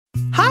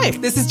Hi,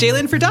 this is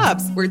Jalen for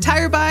Dobbs, where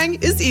tire buying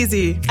is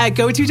easy. At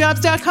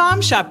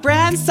GoToDobbs.com, shop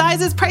brands,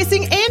 sizes,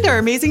 pricing, and our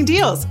amazing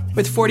deals.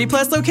 With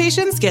 40-plus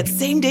locations, get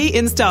same-day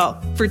install.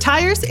 For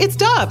tires, it's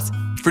Dobbs.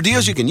 For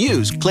deals you can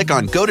use, click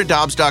on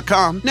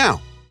GoToDobbs.com now.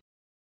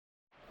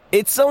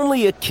 It's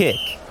only a kick,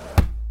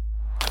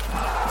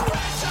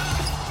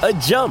 a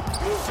jump,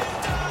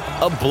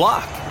 a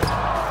block.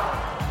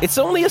 It's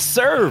only a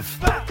serve.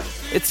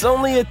 It's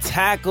only a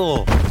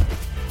tackle,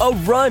 a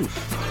run.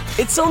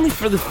 It's only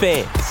for the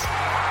fans.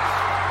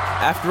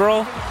 After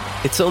all,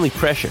 it's only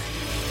pressure.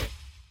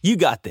 You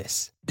got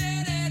this.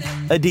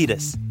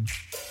 Adidas.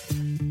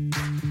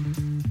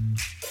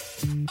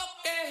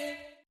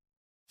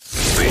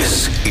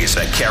 This is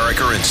the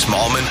Carricker and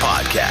Smallman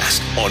podcast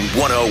on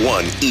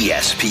 101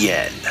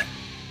 ESPN.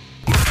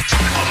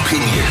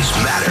 Opinions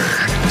matter.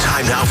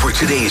 Time now for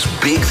today's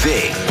big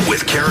thing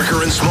with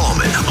Carricker and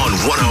Smallman on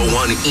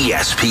 101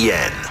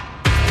 ESPN.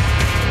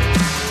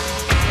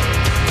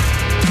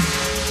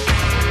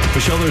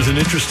 Michelle, there's an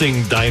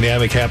interesting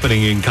dynamic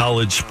happening in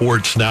college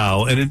sports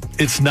now, and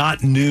it's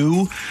not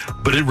new,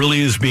 but it really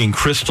is being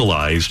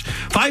crystallized.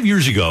 5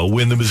 years ago,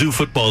 when the Mizzou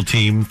football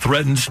team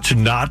threatened to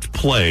not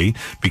play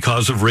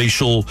because of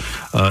racial,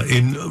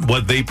 in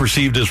what they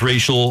perceived as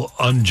racial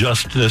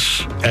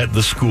injustice at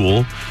the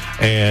school,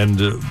 and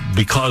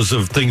because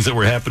of things that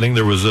were happening,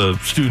 there was a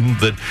student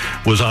that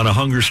was on a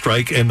hunger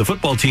strike, and the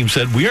football team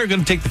said, we aren't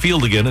going to take the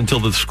field again until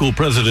the school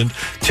president,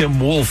 Tim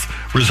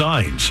Wolf,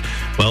 resigns.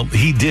 Well,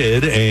 he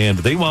did, and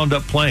they wound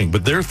up playing.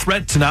 But their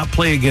threat to not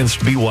play against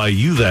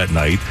BYU that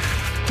night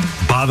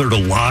bothered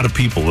a lot of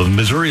people. And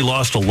Missouri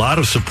lost a lot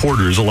of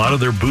supporters, a lot of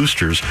their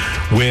boosters,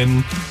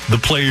 when the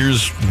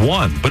players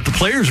won. But the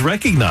players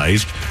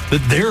recognized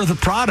that they're the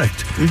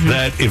product,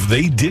 that if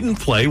they didn't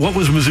play, what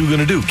was Mizzou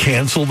going to do?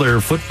 Cancel their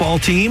football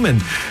team?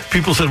 And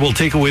people said, well,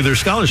 take away their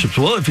scholarships.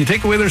 Well, if you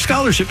take away their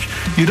scholarships,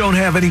 you don't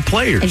have any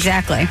players.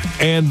 Exactly.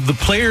 And the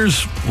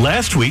players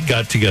last week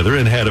got together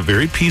and had a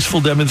very peaceful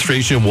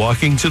demonstration,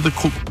 walking to the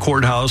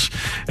courthouse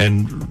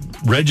and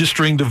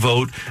registering to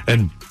vote.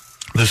 And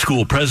the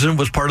school president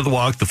was part of the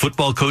walk. The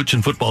football coach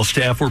and football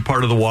staff were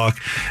part of the walk.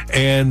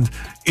 And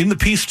in the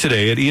piece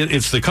today,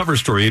 it's the cover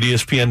story at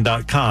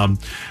ESPN.com,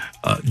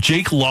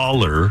 Jake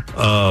Lawler,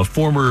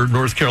 former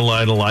North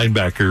Carolina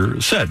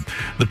linebacker, said,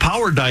 the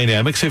power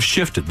dynamics have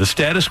shifted. The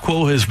status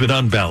quo has been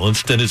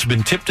unbalanced, and it's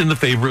been tipped in the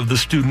favor of the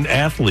student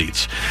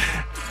athletes.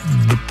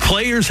 The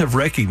players have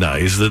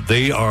recognized that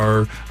they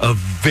are a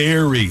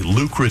very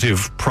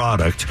lucrative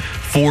product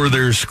for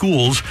their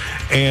schools,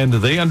 and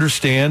they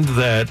understand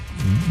that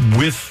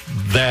with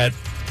that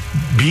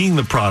being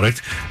the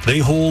product, they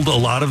hold a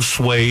lot of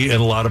sway and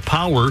a lot of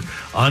power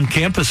on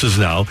campuses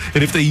now.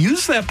 And if they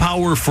use that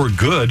power for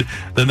good,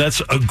 then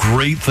that's a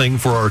great thing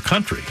for our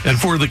country and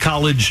for the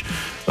college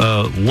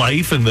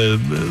life and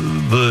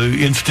the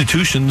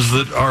institutions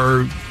that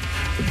are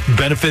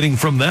benefiting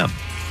from them.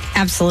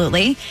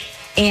 Absolutely.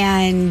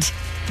 And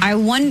I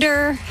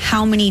wonder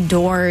how many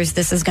doors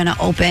this is going to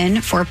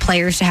open for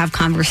players to have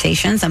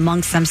conversations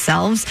amongst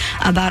themselves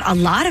about a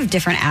lot of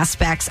different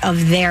aspects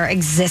of their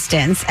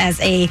existence as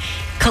a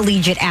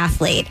collegiate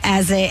athlete,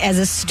 as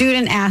a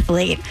student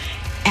athlete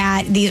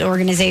at these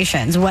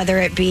organizations, whether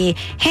it be,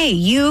 hey,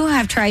 you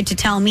have tried to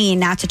tell me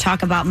not to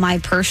talk about my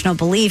personal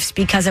beliefs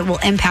because it will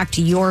impact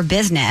your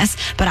business,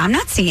 but I'm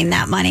not seeing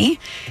that money.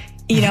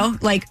 You know,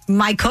 like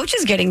my coach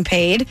is getting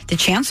paid, the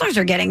chancellors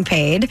are getting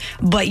paid,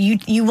 but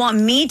you want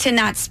me to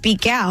not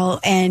speak out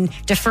and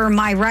defer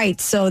my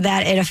rights so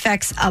that it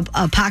affects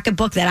a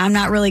pocketbook that I'm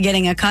not really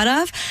getting a cut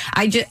of.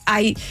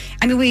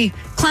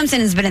 Clemson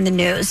has been in the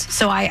news,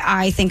 so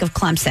I think of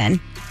Clemson.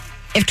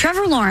 If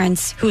Trevor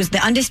Lawrence, who is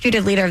the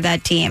undisputed leader of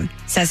that team,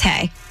 says,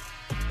 hey,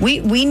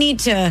 we need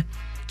to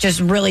just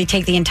really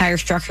take the entire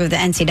structure of the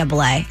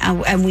NCAA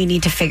and we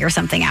need to figure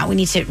something out. We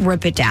need to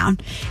rip it down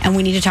and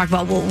we need to talk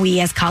about what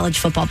we as college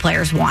football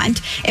players want.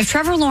 If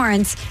Trevor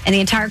Lawrence and the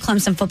entire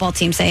Clemson football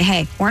team say,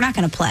 hey, we're not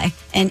going to play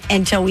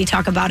until we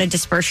talk about a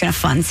dispersion of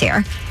funds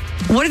here,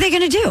 what are they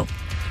going to do?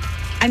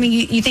 I mean,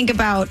 you think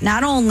about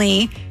not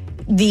only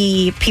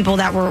the people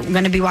that were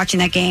going to be watching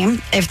that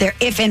game,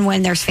 if and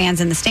when there's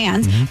fans in the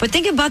stands, but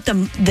think about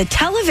the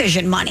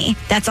television money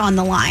that's on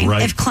the line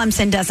if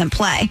Clemson doesn't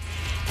play.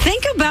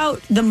 Think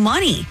about the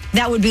money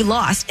that would be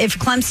lost if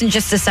Clemson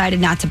just decided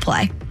not to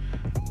play.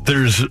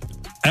 There's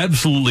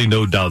absolutely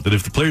no doubt that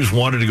if the players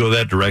wanted to go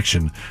that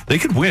direction, they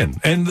could win.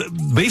 And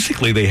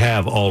basically they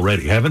have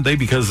already, haven't they?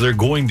 Because they're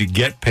going to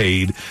get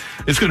paid.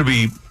 It's going to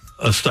be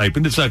a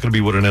stipend. It's not going to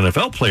be what an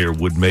NFL player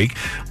would make,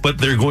 but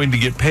they're going to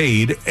get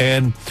paid.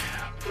 And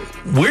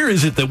where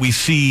is it that we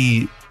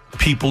see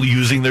people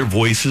using their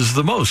voices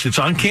the most? It's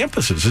on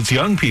campuses. It's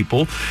young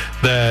people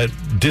that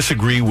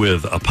disagree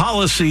with a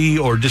policy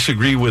or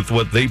disagree with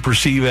what they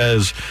perceive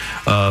as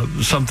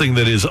something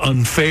that is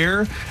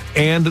unfair,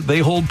 and they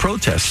hold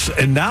protests.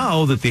 And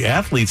now that the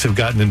athletes have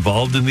gotten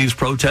involved in these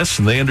protests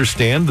and they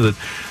understand that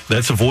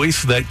that's a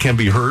voice that can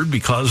be heard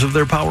because of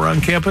their power on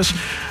campus,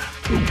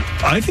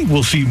 I think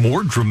we'll see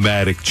more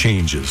dramatic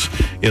changes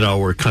in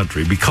our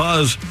country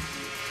because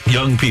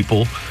young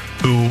people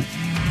who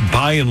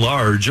by and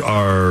large,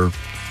 are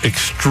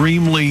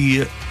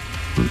extremely,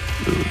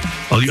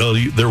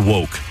 they're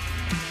woke.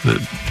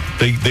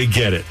 They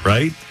get it,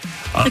 right?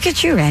 Look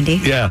at you, Randy.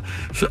 Yeah.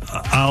 So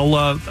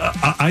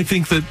I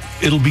think that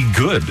it'll be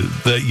good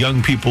that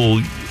young people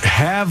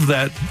have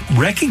that,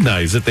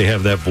 recognize that they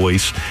have that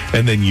voice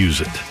and then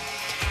use it.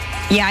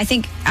 Yeah, I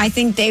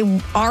think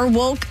they are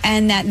woke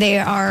and that they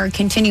are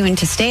continuing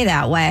to stay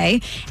that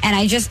way. And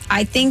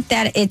I think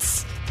that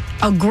it's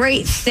a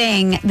great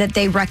thing that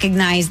they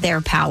recognize their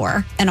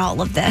power in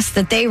all of this,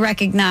 that they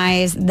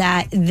recognize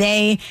that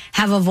they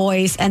have a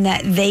voice and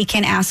that they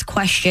can ask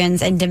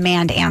questions and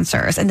demand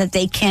answers, and that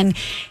they can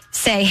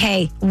say,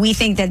 hey, we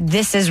think that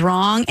this is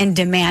wrong, and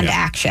demand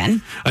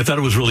action. I thought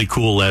it was really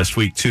cool last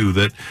week, too,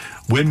 that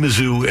when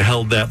Mizzou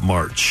held that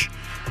march,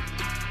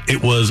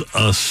 it was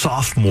a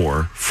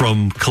sophomore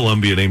from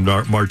Columbia named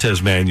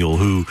Martez Manuel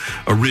who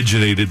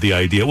originated the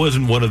idea. It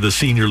wasn't one of the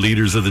senior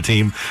leaders of the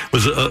team. It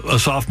was a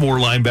sophomore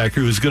linebacker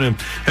who was going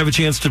to have a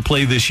chance to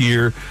play this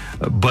year,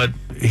 but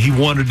he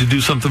wanted to do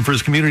something for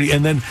his community.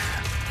 And then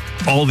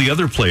all the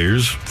other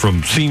players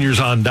from seniors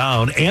on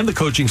down and the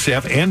coaching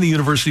staff and the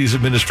university's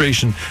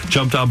administration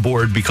jumped on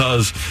board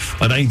because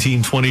a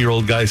 19,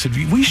 20-year-old guy said,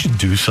 we should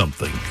do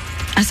something.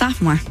 A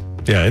sophomore.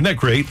 Yeah, isn't that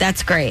great?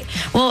 That's great.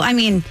 Well, I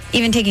mean,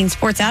 even taking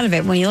sports out of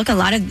it, when you look at a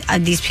lot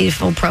of these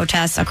peaceful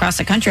protests across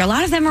the country, a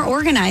lot of them are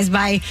organized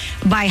by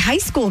high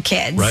school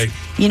kids. Right.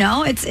 You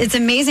know, it's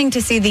amazing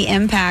to see the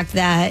impact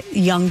that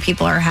young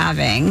people are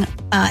having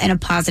in a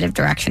positive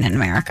direction in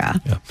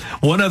America. Yeah.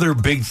 One other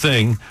big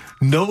thing,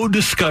 no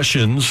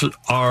discussions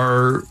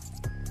are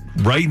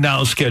right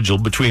now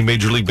scheduled between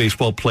Major League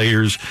Baseball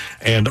players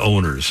and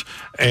owners.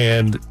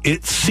 And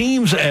it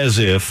seems as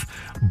if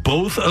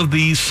both of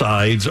these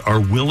sides are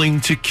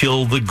willing to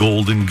kill the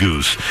golden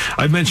goose.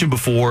 I've mentioned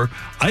before,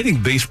 I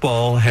think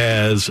baseball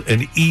has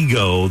an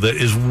ego that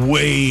is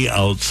way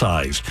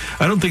outsized.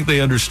 I don't think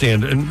they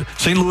understand, and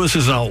St. Louis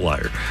is an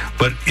outlier,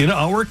 but in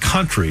our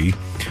country,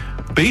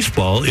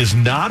 baseball is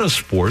not a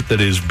sport that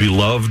is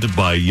beloved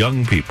by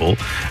young people,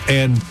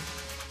 and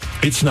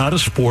it's not a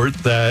sport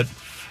that,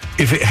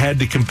 if it had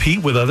to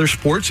compete with other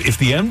sports, if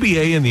the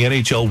NBA and the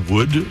NHL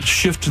would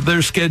shift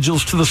their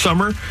schedules to the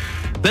summer,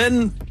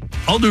 then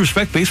all due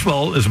respect,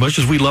 baseball, as much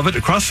as we love it,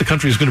 across the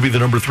country is going to be the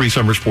number 3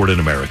 summer sport in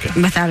America.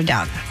 Without a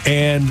doubt.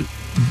 And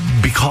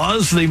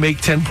because they make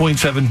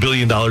 $10.7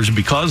 billion and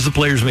because the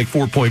players make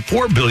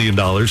 $4.4 billion,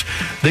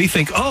 they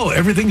think, oh,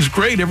 everything's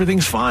great,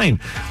 everything's fine.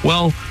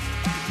 Well,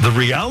 the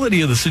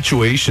reality of the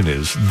situation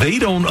is they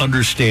don't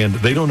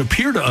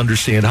appear to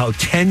understand how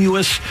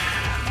tenuous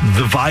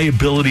the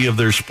viability of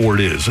their sport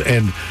is.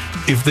 And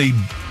if they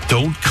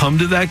don't come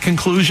to that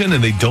conclusion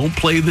and they don't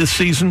play this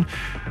season,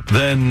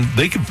 then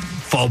they could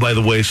fall by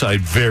the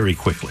wayside very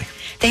quickly.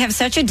 They have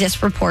such a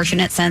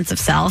disproportionate sense of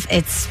self.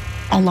 It's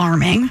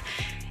alarming.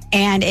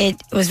 And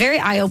it was very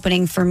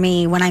eye-opening for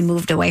me when I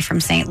moved away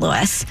from St.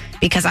 Louis,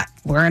 because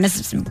we're in a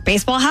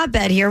baseball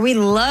hotbed here. We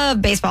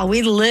love baseball.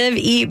 We live,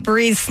 eat,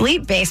 breathe,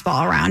 sleep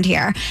baseball around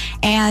here.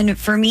 And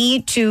for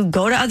me to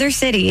go to other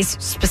cities,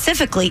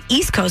 specifically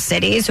East Coast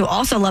cities who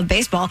also love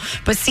baseball,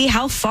 but see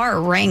how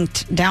far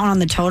ranked down on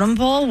the totem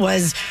pole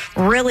was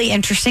really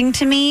interesting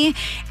to me.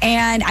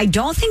 And I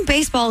don't think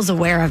baseball is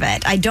aware of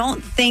it. I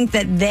don't think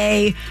that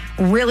they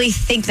really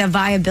think the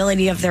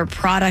viability of their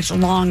product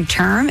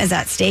long-term is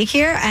at stake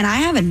here. And I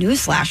have a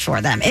newsflash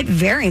for them. It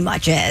very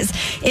much is.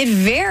 It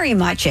very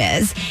much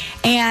is.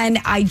 And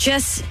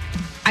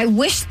I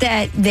wish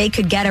that they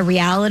could get a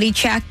reality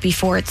check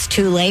before it's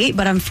too late.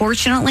 But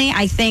unfortunately,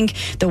 I think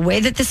the way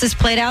that this has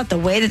played out, the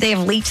way that they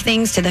have leaked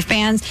things to the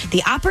fans,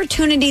 the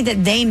opportunity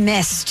that they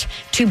missed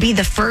to be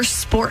the first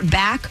sport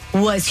back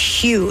was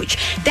huge.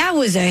 That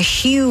was a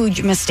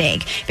huge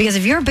mistake, because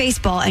if you're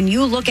baseball and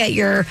you look at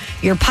your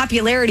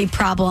popularity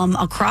problem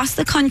across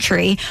the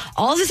country,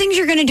 all the things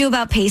you're going to do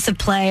about pace of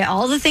play,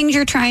 all the things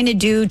you're trying to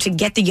do to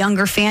get the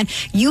younger fan,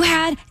 you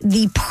had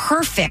the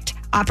perfect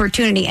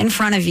opportunity in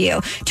front of you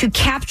to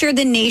capture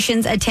the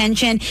nation's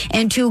attention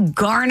and to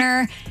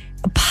garner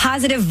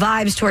positive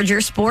vibes towards your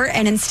sport.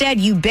 And instead,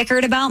 you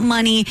bickered about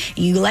money,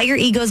 you let your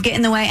egos get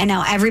in the way, and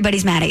now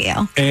everybody's mad at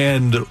you.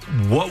 And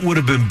what would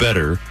have been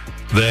better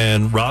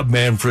than Rob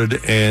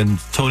Manfred and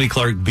Tony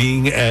Clark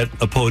being at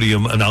a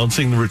podium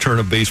announcing the return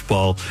of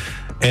baseball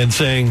and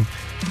saying,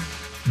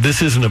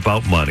 this isn't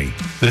about money.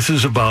 This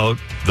is about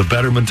the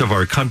betterment of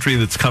our country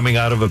that's coming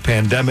out of a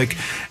pandemic.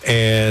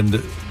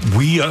 And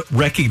we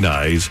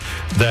recognize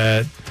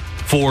that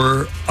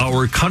for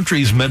our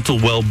country's mental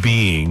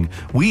well-being,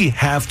 we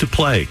have to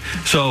play.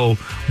 So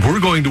we're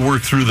going to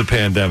work through the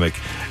pandemic,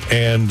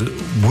 and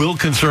we'll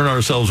concern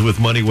ourselves with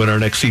money when our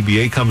next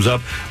CBA comes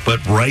up.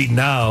 But right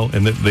now,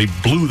 and they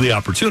blew the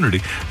opportunity,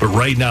 but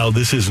right now,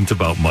 this isn't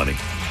about money.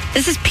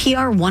 This is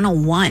PR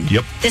 101.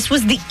 Yep. This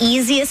was the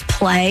easiest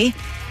play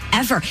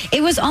ever.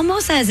 It was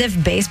almost as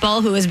if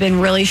baseball, who has been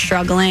really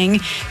struggling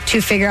to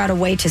figure out a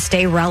way to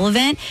stay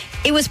relevant,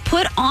 it was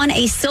put on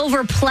a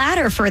silver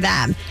platter for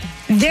them.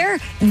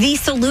 The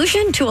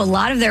solution to a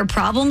lot of their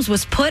problems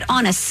was put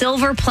on a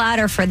silver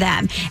platter for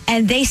them,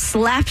 and they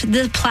slapped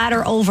the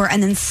platter over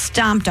and then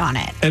stomped on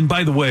it. And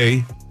by the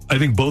way, I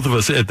think both of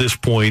us at this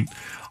point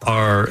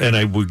are, and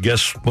I would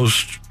guess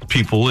most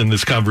people in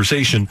this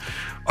conversation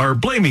are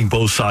blaming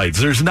both sides.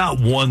 There's not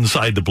one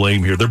side to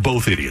blame here. They're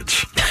both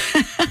idiots.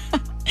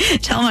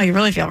 Tell them how you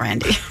really feel,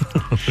 Randy.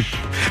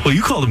 Well,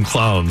 you called them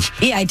clowns.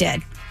 Yeah, I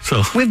did.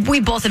 So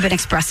we both have been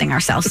expressing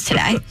ourselves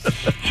today.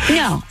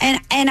 No, and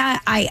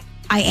I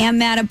am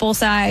mad at both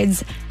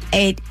sides.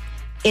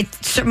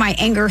 My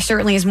anger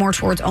certainly is more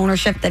towards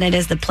ownership than it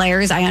is the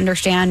players. I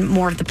understand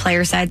more of the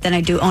player side than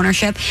I do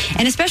ownership,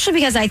 and especially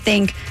because I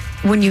think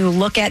when you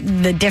look at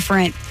the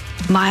different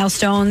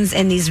milestones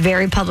in these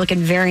very public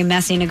and very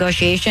messy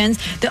negotiations,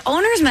 the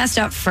owners messed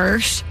up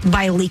first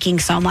by leaking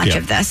so much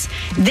of this.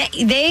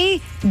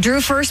 They drew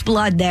first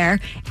blood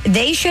there.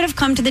 They should have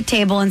come to the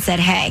table and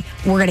said, hey,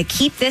 we're going to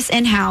keep this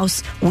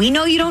in-house. We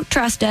know you don't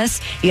trust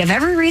us. You have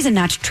every reason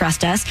not to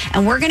trust us.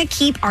 And we're going to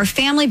keep our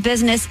family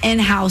business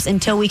in-house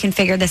until we can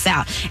figure this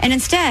out. And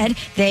instead,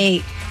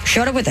 they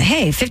showed up with a,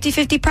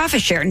 50-50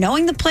 profit share,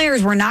 knowing the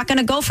players were not going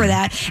to go for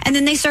that. And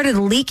then they started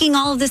leaking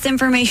all of this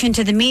information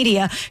to the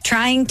media,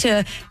 trying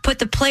to put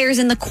the players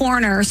in the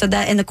corner so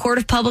that in the court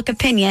of public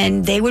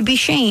opinion, they would be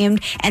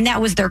shamed. And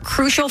that was their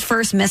crucial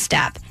first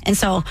misstep. And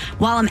so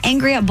while I'm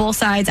angry at both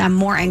sides, I'm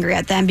more angry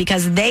at them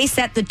because they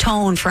set the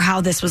tone for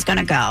how this was going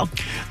to go.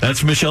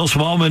 That's Michelle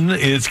Smallman.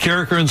 It's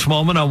Carricker and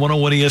Smallman on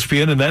 101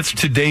 ESPN, and that's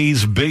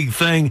today's big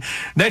thing.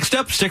 Next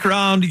up, stick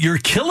around. You're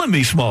Killing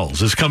Me,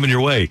 Smalls is coming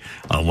your way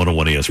on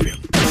 101 ESPN.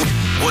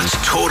 What's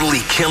totally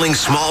killing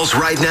Smalls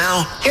right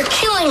now? You're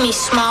killing me,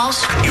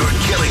 Smalls. You're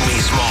Killing Me,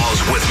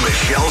 Smalls with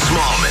Michelle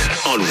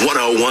Smallman on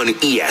 101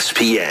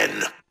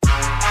 ESPN.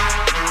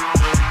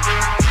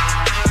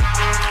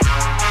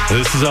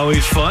 This is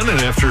always fun,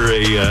 and after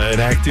an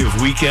active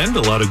weekend,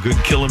 a lot of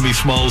good Killing Me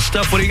Smalls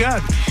stuff. What do you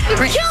got?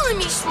 You're killing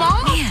me,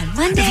 Smalls. Man,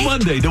 Monday. It's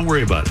Monday. Don't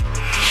worry about it.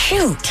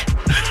 Shoot.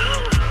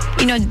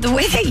 You know, the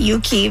way that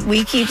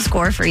we keep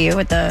score for you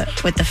with the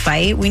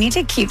fight, we need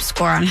to keep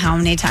score on how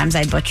many times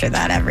I butcher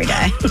that every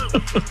day.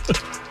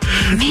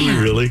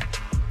 Man. Really?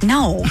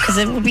 No, because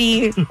it will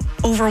be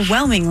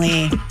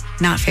overwhelmingly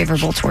not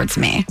favorable towards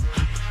me.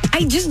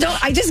 I just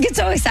get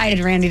so excited,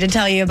 Randy, to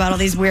tell you about all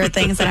these weird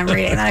things that I'm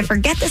reading that I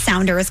forget the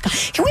sounder is.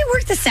 Can we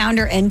work the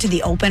sounder into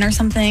the open or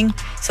something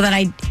so that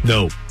I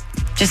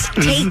just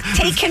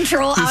take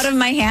control out of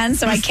my hands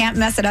so I can't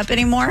mess it up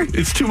anymore?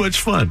 It's too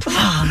much fun.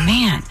 Oh,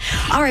 man.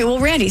 All right. Well,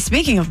 Randy,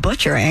 speaking of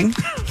butchering,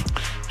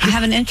 I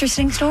have an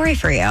interesting story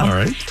for you. All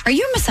right. Are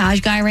you a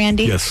massage guy,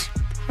 Randy? Yes.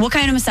 What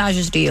kind of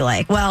massages do you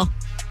like? Well,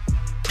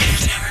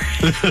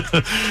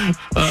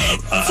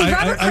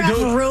 Robert Kraft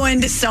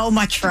ruined so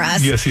much for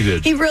us. Yes, he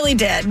did. He really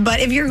did.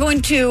 But if you're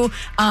going to,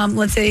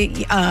 let's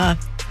say, a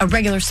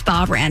regular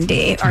spa,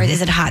 Randy, or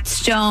is it hot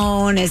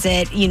stone? Is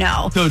it,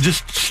 No,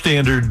 just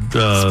standard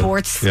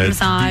sports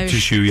massage. Deep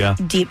tissue, yeah.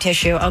 Deep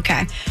tissue,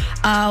 okay.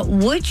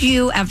 Would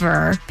you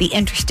ever be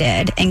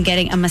interested in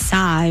getting a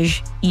massage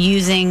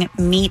using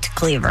meat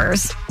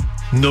cleavers?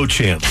 No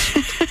chance.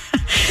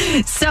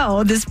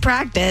 So this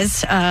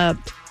practice,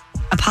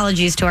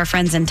 apologies to our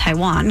friends in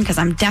Taiwan, because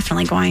I'm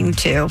definitely going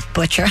to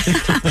butcher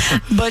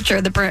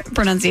the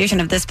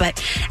pronunciation of this, but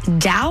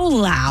Dao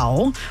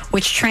Lao,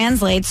 which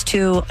translates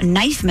to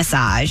knife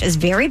massage, is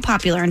very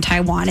popular in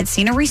Taiwan. It's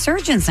seen a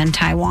resurgence in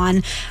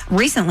Taiwan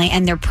recently,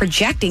 and they're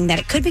projecting that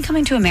it could be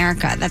coming to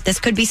America, that this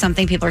could be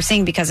something people are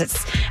seeing because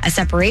it's a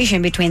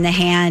separation between the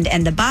hand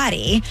and the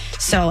body.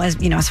 So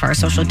as far as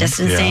social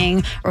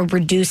distancing or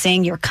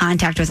reducing your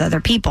contact with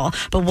other people.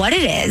 But what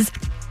it is,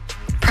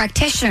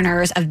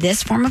 practitioners of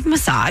this form of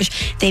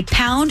massage, they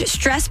pound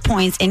stress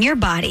points in your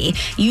body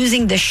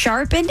using the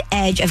sharpened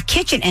edge of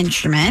kitchen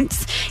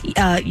instruments,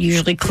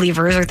 usually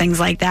cleavers or things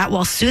like that,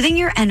 while soothing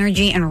your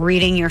energy and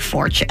reading your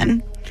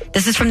fortune.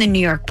 This is from the New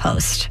York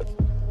Post.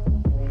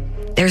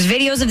 There's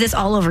videos of this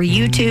all over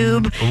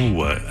YouTube.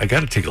 I got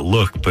to take a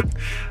look, but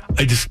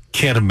I just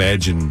can't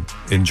imagine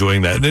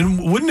enjoying that. And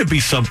then wouldn't it be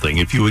something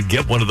if you would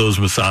get one of those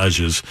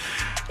massages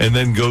and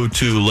then go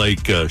to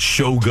like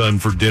Shogun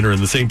for dinner,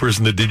 and the same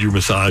person that did your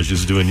massage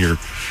is doing your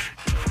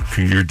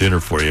dinner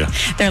for you?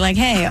 They're like,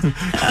 hey,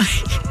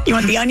 you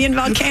want the onion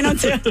volcano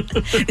too?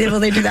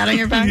 Will they do that on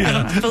your back?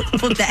 Yeah. I don't know.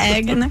 Flip the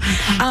egg in there.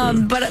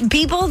 But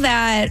people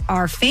that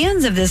are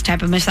fans of this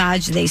type of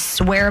massage, they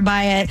swear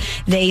by it.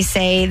 They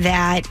say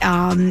that,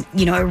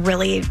 it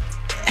really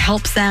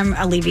helps them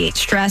alleviate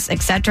stress,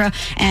 etc.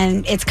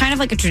 And it's kind of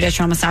like a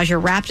traditional massage. You're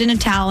wrapped in a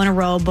towel and a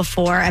robe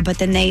before, but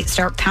then they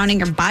start pounding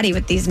your body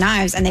with these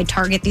knives and they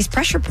target these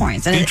pressure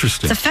points. And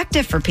Interesting. It's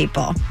effective for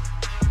people.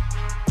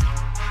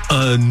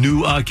 A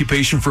new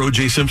occupation for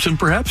O.J. Simpson,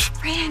 perhaps?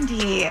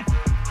 Randy!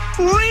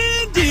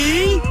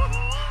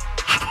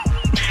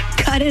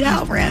 Cut it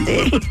out,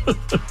 Randy.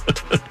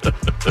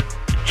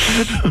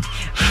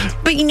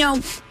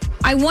 But,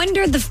 I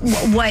wonder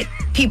what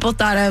people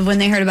thought of when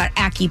they heard about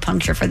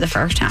acupuncture for the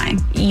first time.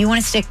 You want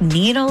to stick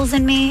needles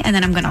in me and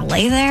then I'm going to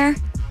lay there?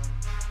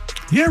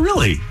 Yeah,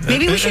 really.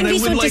 Maybe we shouldn't be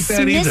so like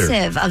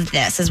dismissive of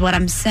this, is what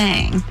I'm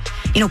saying.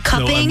 You know,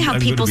 cupping, how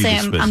people say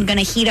I'm going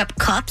to heat up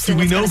cups and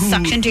it's going to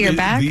suction into your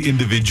back. The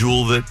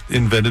individual that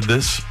invented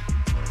this?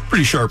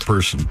 Pretty sharp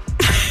person.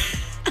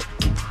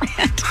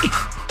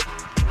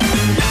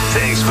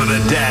 Thanks for the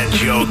dad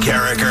joke,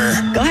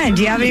 Carricker. Go ahead.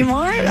 Do you have any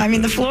more? I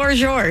mean, the floor is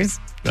yours.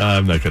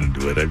 I'm not going to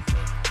do it.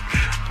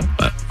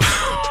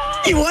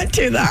 You want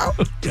to, though?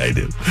 Yeah, I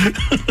do.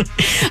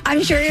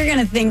 I'm sure you're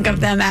going to think of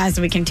them as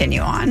we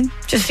continue on.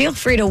 Just feel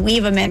free to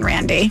weave them in,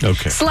 Randy.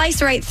 Okay.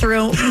 Slice right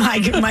through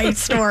my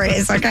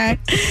stories, okay?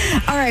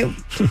 All right.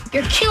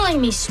 You're killing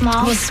me,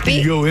 Small. We'll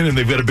speak. You go in and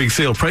they've got a big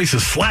sale.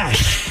 Prices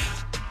slash.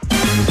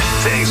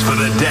 Thanks for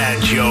the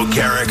dad joke,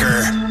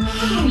 Carricker.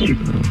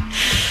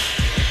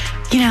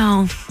 You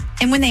know,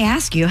 and when they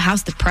ask you,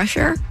 how's the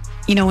pressure?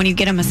 You know, when you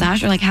get a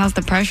massage, you're like, how's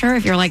the pressure?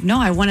 If you're like, no,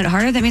 I want it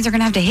harder, that means they're going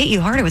to have to hit you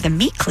harder with a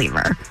meat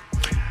cleaver.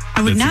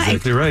 That's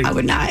exactly right. I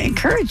would not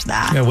encourage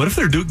that. Yeah, what if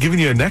they're giving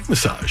you a neck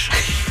massage?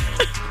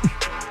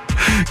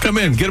 Come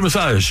in, get a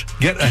massage,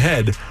 get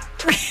ahead.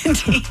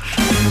 Randy.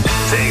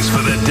 Thanks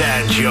for the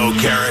dad joke,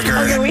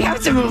 Carricker. Okay, we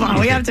have to move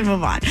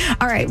on.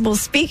 All right. Well,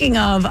 speaking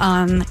of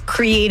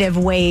creative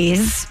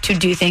ways to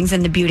do things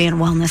in the beauty and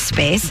wellness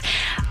space,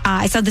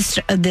 I saw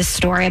this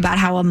story about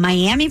how a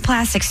Miami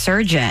plastic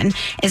surgeon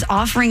is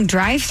offering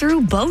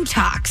drive-through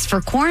Botox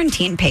for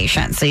quarantine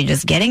patients. So you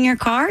just get in your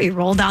car, you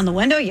roll down the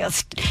window, you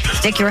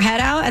stick your head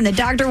out, and the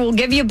doctor will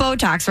give you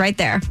Botox right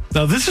there.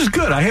 Now, this is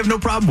good. I have no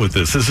problem with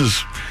this. This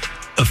is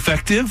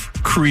effective,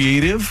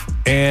 creative,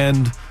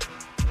 and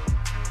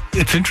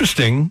it's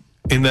interesting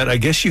in that I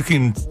guess you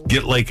can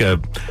get like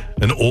an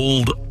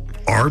old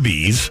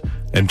Arby's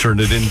and turn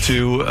it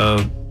into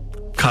a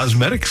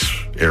cosmetics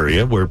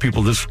area where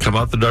people just come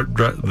out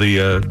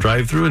the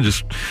drive-through and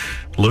just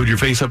load your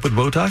face up with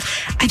Botox.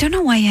 I don't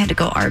know why you had to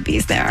go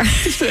Arby's there.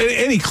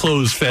 Any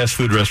closed fast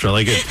food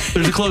restaurant.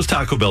 There's a closed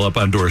Taco Bell up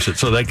on Dorset,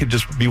 so that could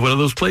just be one of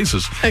those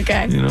places.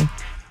 Okay. You know?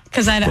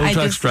 Because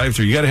Botox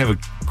drive-through. You got to have a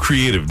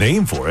creative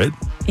name for it.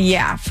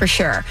 Yeah, for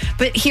sure.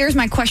 But here's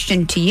my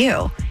question to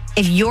you.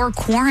 If you're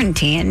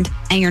quarantined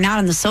and you're not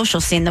on the social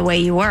scene the way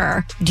you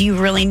were, do you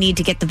really need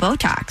to get the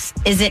Botox?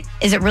 Is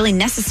it really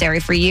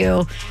necessary for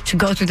you to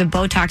go through the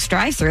Botox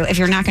drive-through if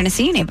you're not going to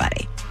see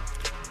anybody?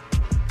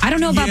 I don't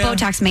know about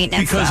Botox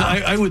maintenance, because though.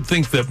 I would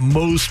think that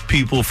most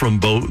people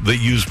that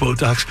use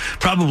Botox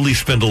probably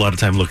spend a lot of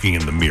time looking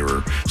in the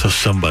mirror, so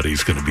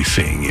somebody's going to be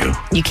seeing you.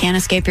 You can't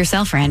escape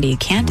yourself, Randy. You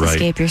can't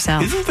escape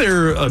yourself. Isn't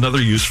there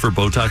another use for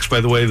Botox,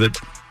 by the way, that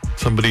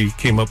somebody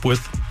came up with?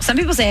 Some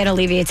people say it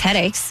alleviates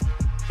headaches.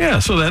 Yeah,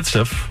 so that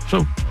stuff.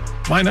 So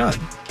why not?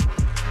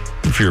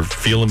 If you're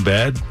feeling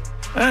bad,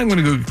 I'm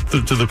going to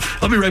go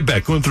I'll be right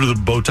back, going through the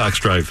Botox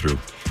drive-through.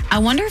 I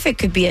wonder if it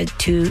could be a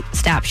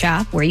two-stop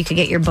shop where you could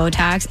get your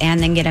Botox and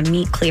then get a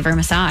meat cleaver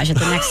massage at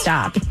the next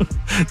stop.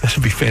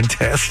 That'd be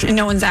fantastic. And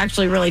no one's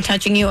actually really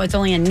touching you. It's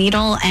only a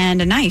needle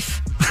and a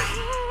knife.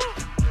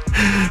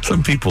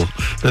 Some people,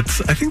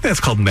 I think that's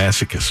called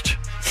masochist.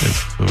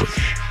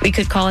 We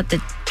could call it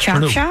the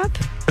chop shop.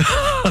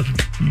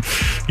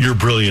 You're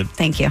brilliant.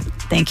 Thank you.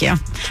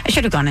 I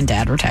should have gone into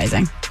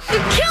advertising.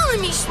 You're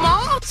killing me,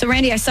 Small. So,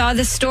 Randy, I saw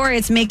this story.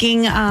 It's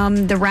making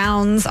the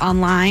rounds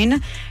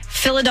online.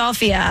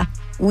 Philadelphia,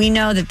 we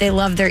know that they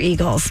love their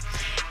Eagles.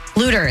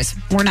 Looters,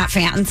 we're not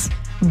fans.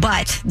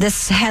 But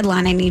this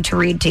headline I need to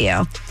read to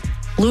you.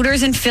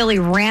 Looters in Philly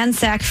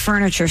ransack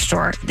furniture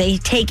store. They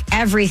take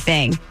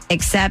everything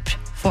except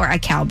for a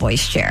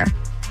Cowboys chair.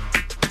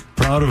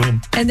 Proud of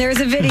them. And there's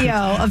a video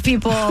of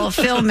people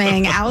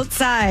filming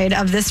outside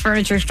of this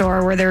furniture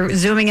store where they're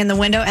zooming in the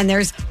window and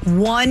there's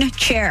one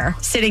chair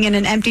sitting in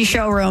an empty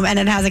showroom and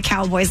it has a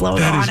Cowboys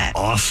logo on it. That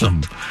is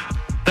awesome.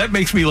 That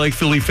makes me like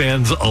Philly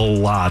fans a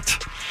lot.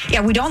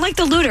 Yeah, we don't like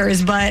the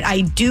looters, but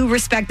I do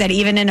respect that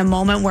even in a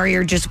moment where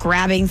you're just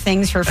grabbing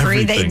things for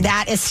free,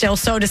 that is still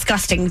so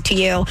disgusting to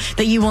you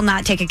that you will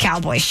not take a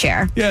Cowboys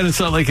chair. Yeah, and it's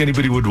not like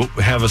anybody would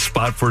have a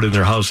spot for it in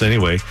their house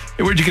anyway.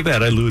 Hey, where'd you get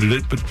that? I looted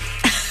it, but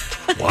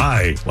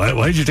why?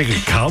 Why did you take a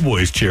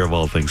Cowboys chair of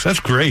all things? That's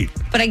great.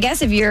 But I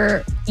guess if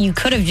you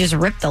could have just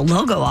ripped the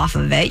logo off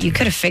of it. You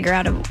could have figured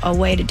out a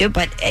way to do it,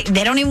 but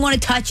they don't even want to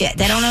touch it.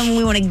 They don't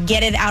even want to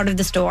get it out of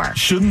the store.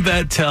 Shouldn't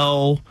that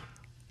tell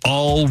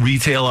all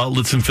retail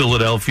outlets in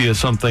Philadelphia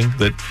something,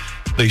 that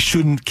they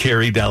shouldn't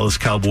carry Dallas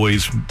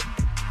Cowboys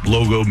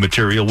logo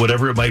material,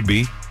 whatever it might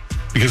be,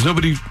 because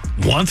nobody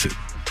wants it.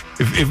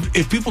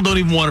 If people don't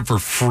even want it for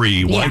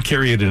free, why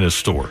carry it in a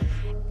store?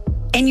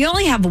 And you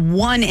only have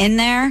one in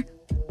there.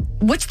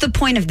 What's the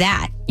point of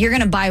that? You're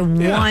going to buy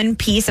one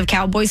piece of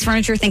Cowboys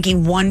furniture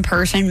thinking one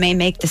person may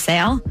make the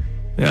sale?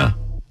 Yeah.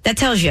 That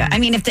tells you. I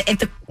mean, if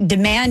the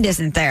demand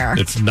isn't there,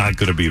 it's not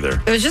going to be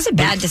there. It was just a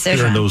bad decision.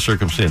 There are no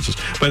circumstances.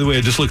 By the way,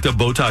 I just looked up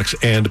Botox,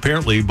 and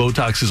apparently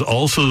Botox is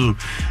also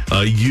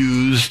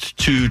used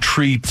to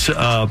treat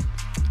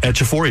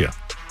atchaphoria.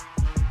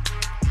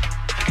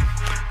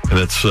 And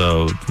that's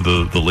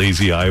the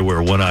lazy eye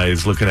where one eye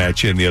is looking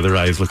at you and the other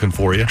eye is looking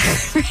for you.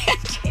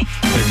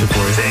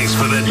 Thanks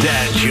for the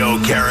dad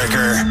joke,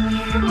 Carricker.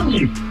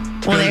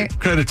 Well,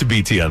 credit to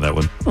BT on that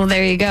one. Well,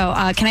 there you go.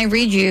 Can I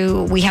read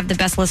you? We have the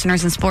best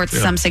listeners in sports.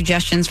 Yeah. Some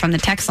suggestions from the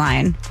text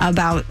line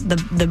about the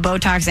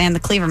Botox and the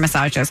cleaver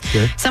massages.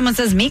 Okay. Someone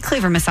says meat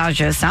cleaver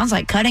massages sounds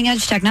like cutting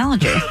edge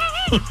technology. Yeah,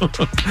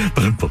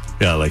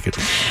 I like it.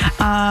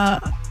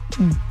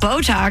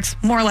 Botox,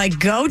 more like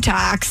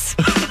Gotox.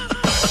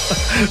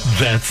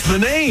 That's the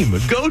name,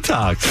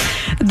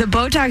 Gotox. The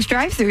Botox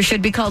drive-through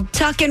should be called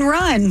Tuck and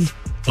Run.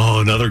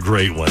 Oh, another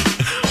great one.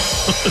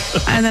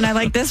 And then I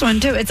like this one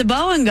too. It's a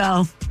bow and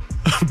go.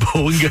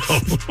 Bow and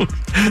go.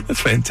 That's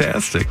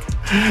fantastic.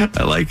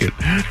 I like it.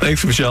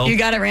 Thanks, Michelle. You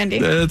got it,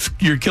 Randy.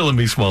 You're killing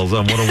me, Smalls,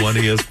 on 101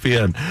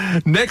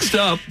 ESPN. Next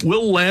up,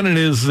 Will Lannon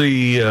is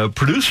the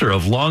producer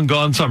of Long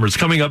Gone Summer. It's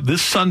coming up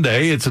this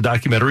Sunday. It's a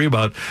documentary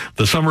about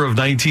the summer of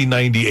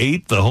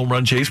 1998, the home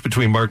run chase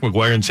between Mark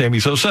McGwire and Sammy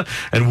Sosa.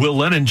 And Will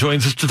Lannon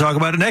joins us to talk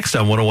about it next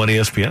on 101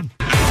 ESPN.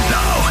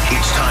 Now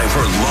it's time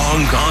for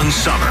Long Gone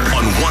Summer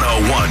on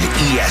 101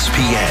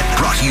 ESPN.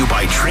 Brought to you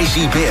by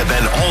Tracy Bibb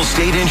and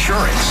Allstate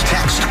Insurance.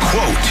 Text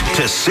QUOTE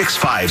to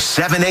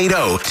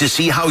 65780 to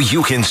see how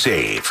you can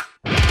save.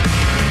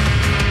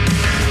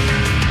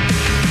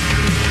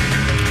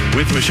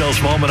 With Michelle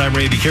Smallman, I'm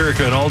Randy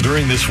Carrica, and all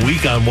during this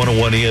week on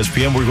 101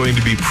 ESPN, we're going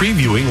to be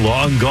previewing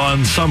Long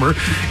Gone Summer.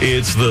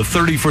 It's the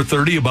 30 for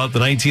 30 about the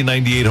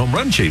 1998 home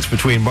run chase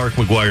between Mark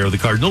McGwire of the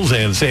Cardinals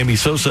and Sammy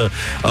Sosa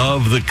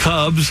of the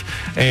Cubs,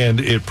 and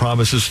it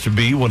promises to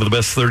be one of the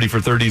best 30 for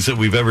 30s that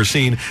we've ever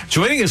seen.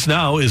 Joining us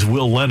now is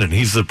Will Lannon.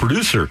 He's the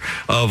producer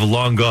of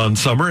Long Gone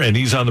Summer, and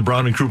he's on the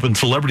Brown and Crouppen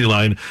Celebrity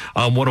Line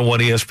on 101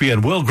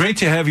 ESPN. Will, great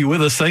to have you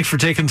with us. Thanks for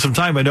taking some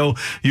time. I know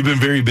you've been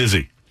very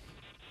busy.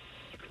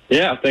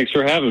 Yeah, thanks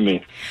for having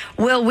me.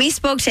 Will, we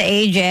spoke to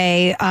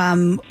AJ,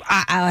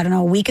 I don't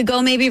know, a week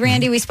ago maybe,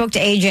 Randy. We spoke to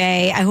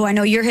AJ, who I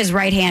know you're his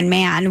right-hand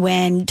man,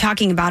 when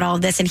talking about all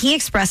of this. And he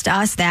expressed to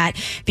us that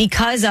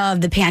because of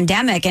the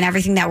pandemic and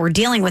everything that we're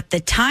dealing with, the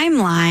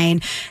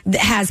timeline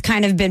has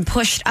kind of been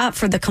pushed up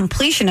for the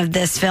completion of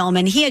this film.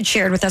 And he had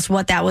shared with us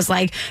what that was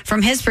like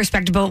from his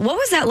perspective. But what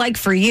was that like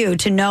for you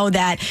to know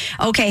that,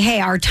 okay, hey,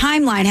 our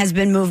timeline has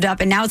been moved up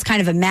and now it's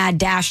kind of a mad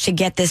dash to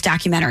get this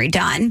documentary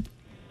done?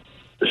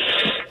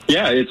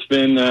 Yeah, it's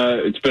been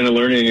a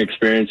learning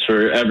experience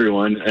for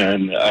everyone,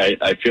 and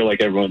I feel like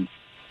everyone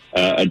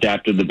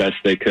adapted the best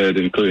they could,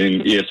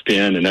 including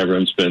ESPN, and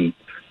everyone's been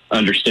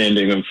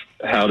understanding of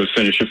how to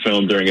finish a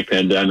film during a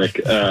pandemic.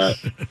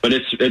 But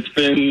it's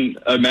been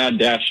a mad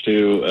dash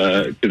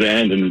to the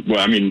end, and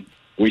well, I mean,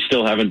 we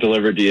still haven't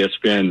delivered to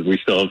ESPN. We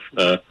still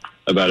have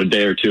about a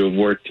day or two of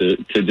work to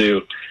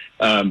do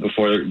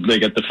before they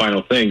get the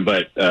final thing,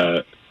 but.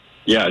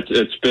 Yeah,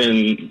 it's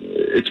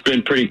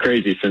been pretty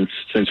crazy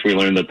since we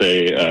learned that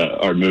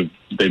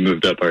they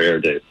moved up our air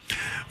date.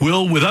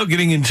 Will, without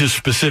getting into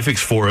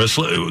specifics for us,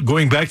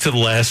 going back to The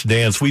Last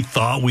Dance, we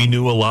thought we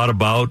knew a lot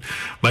about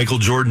Michael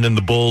Jordan and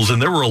the Bulls,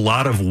 and there were a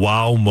lot of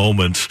wow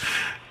moments.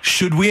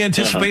 Should we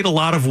anticipate a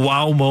lot of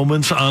wow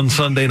moments on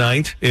Sunday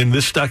night in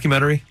this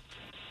documentary?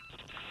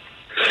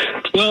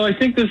 Well, I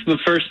think this is the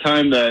first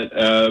time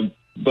that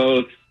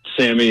both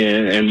Sammy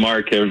and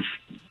Mark have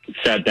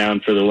sat down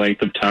for the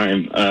length of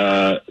time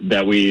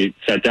that we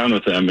sat down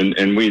with them,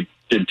 and we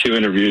did 2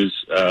 interviews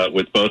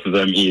with both of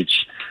them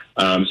each.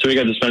 So we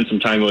got to spend some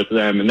time with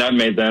them, and that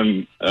made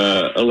them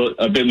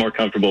a bit more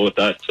comfortable with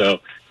us.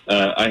 So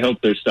I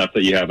hope there's stuff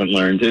that you haven't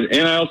learned,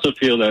 and I also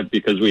feel that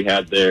because we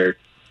had their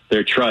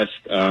trust,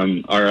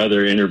 our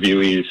other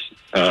interviewees,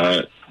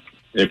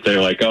 if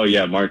they're like, oh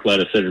yeah, Mark let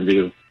us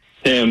interview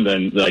him,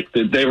 then like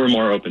they were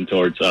more open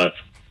towards us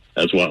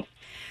as well.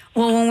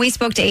 Well, when we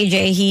spoke to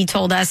AJ, he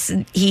told us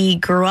he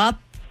grew up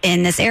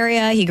in this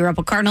area. He grew up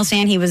a Cardinals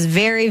fan. He was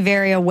very,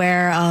 very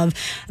aware of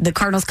the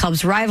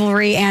Cardinals-Cubs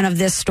rivalry and of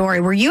this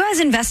story. Were you as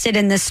invested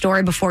in this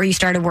story before you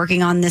started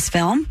working on this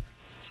film?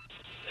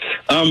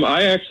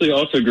 I actually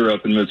also grew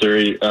up in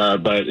Missouri,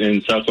 but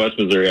in Southwest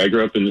Missouri. I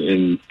grew up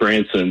in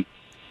Branson,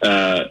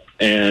 and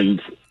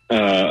in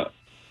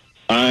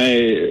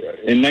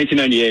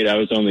 1998, I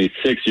was only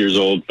 6 years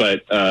old,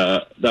 but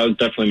that was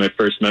definitely my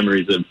first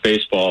memories of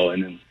baseball.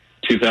 And in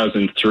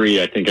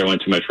 2003, I think I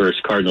went to my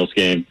first Cardinals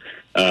game,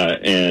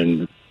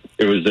 and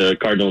it was a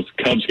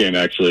Cardinals-Cubs game,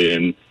 actually,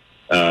 and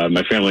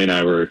my family and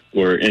I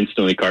were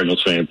instantly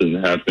Cardinals fans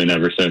and have been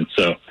ever since.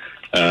 So,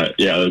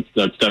 yeah,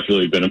 that's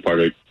definitely been a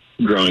part of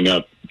growing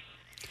up.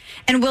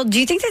 And Will, do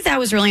you think that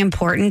was really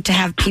important to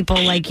have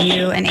people like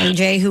you and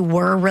AJ who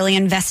were really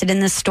invested in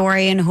this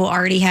story and who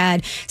already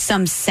had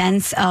some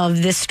sense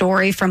of this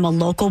story from a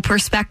local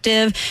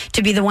perspective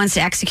to be the ones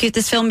to execute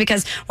this film?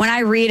 Because when I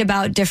read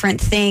about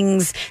different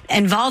things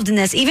involved in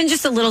this, even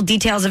just the little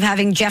details of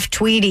having Jeff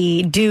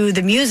Tweedy do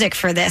the music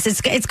for this,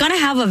 it's going to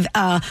have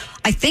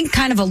I think,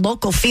 kind of a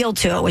local feel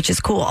to it, which is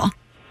cool.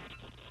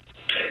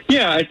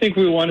 Yeah, I think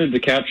we wanted to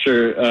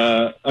capture,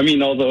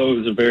 although it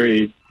was a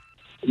very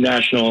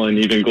national and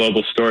even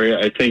global story,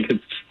 I think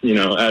it's,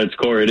 at its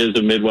core, it is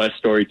a Midwest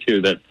story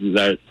too,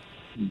 that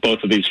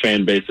both of these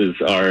fan bases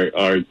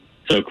are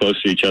so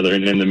close to each other.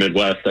 And in the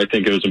Midwest, I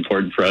think it was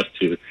important for us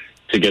to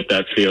get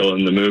that feel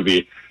in the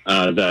movie,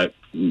 that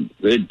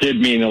it did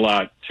mean a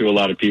lot to a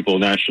lot of people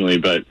nationally,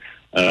 but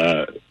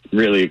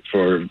really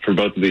for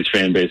both of these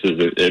fan bases,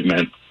 it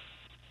meant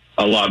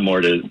a lot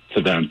more to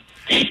them.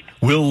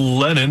 Will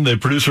Lennon, the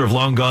producer of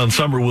Long Gone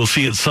Summer, we'll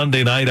see it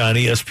Sunday night on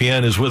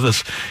ESPN, is with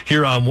us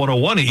here on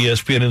 101 at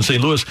ESPN in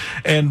St. Louis.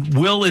 And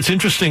Will, it's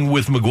interesting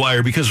with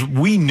McGuire because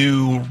we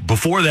knew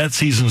before that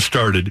season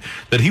started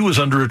that he was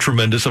under a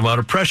tremendous amount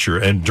of pressure.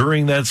 And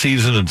during that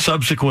season and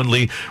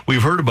subsequently,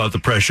 we've heard about the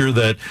pressure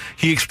that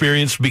he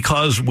experienced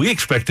because we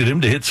expected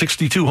him to hit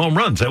 62 home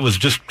runs. That was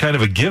just kind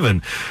of a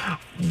given.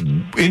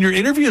 In your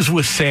interviews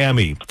with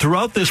Sammy,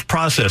 throughout this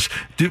process,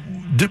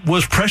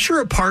 was pressure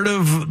a part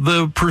of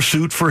the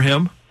pursuit for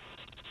him?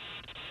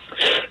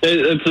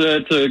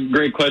 It's a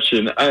great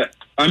question.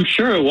 I'm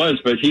sure it was,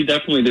 but he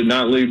definitely did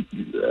not leave.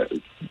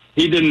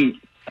 He didn't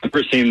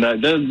foresee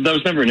that. That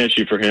was never an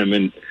issue for him.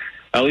 And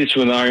at least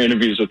with our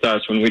interviews with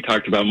us, when we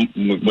talked about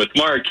with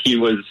Mark, he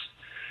was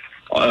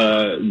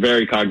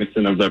very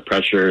cognizant of that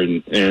pressure,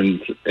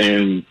 and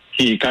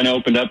he kind of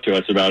opened up to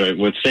us about it.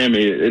 With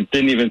Sammy, it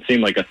didn't even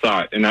seem like a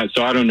thought. And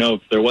so I don't know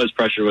if there was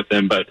pressure with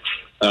him, but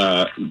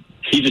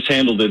he just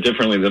handled it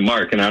differently than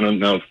Mark. And I don't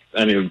know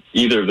if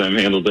either of them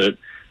handled it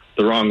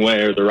the wrong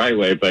way or the right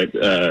way. But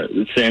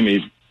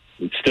Sammy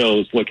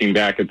still is looking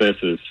back at this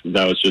as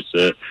that was just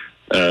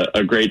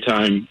a great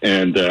time.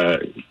 And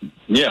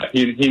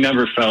he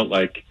never felt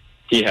like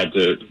he had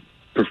to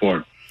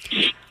perform.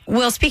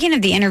 Well, speaking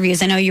of the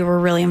interviews, I know you were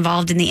really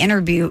involved in the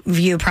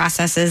interview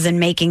processes and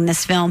making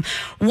this film.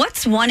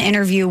 What's one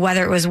interview,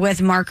 whether it was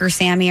with Mark or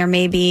Sammy or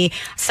maybe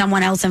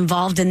someone else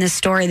involved in this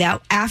story, that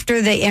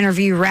after the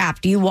interview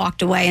wrapped, you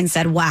walked away and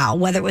said, wow,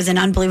 whether it was an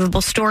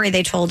unbelievable story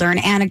they told or an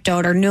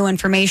anecdote or new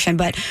information,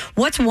 but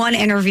what's one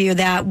interview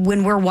that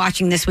when we're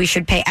watching this, we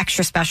should pay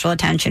extra special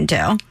attention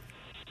to?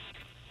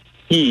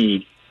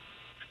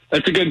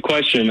 That's a good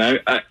question.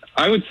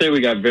 I would say we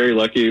got very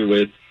lucky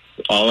with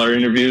all our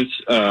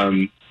interviews.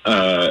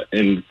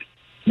 And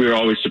we were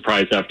always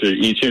surprised after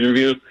each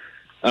interview.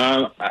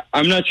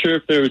 I'm not sure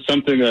if there was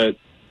something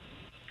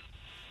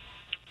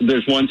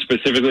there's one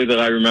specifically that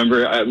I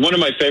remember. One of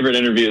my favorite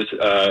interviews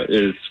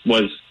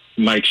was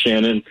Mike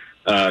Shannon,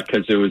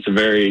 because it was a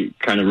very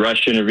kind of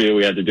rushed interview.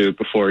 We had to do it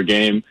before a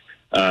game,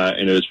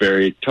 and it was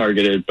very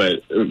targeted.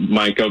 But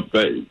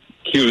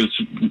he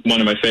was one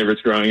of my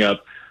favorites growing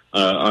up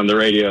on the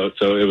radio,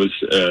 so it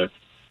was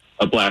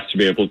a blast to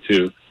be able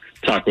to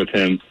talk with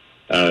him.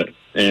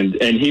 And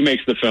he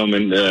makes the film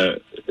in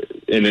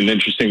an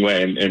interesting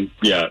way. And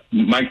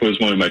Mike was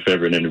one of my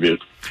favorite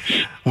interviews.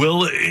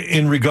 Well,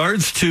 in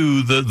regards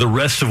to the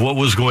rest of what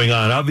was going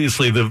on,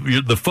 obviously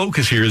the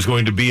focus here is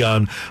going to be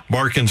on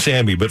Mark and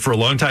Sammy. But for a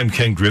long time,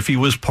 Ken Griffey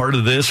was part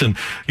of this. And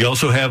you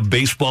also have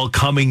baseball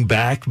coming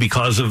back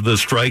because of the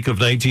strike of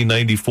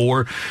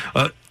 1994.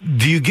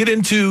 Do you get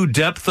into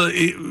depth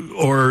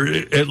or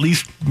at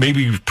least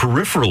maybe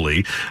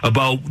peripherally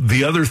about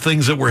the other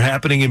things that were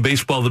happening in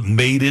baseball that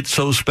made it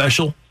so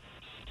special?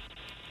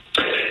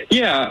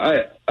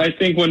 Yeah, I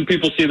think when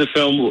people see the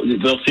film,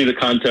 they'll see the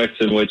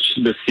context in which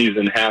this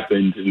season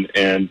happened.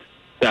 And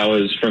that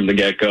was from the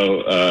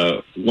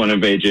get-go one of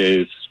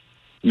AJ's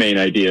main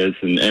ideas.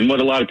 And what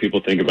a lot of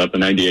people think about the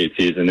 98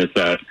 season is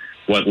that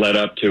what led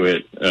up to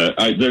it.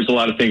 There's a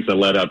lot of things that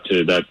led up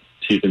to that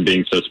season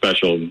being so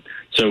special.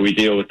 So we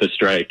deal with the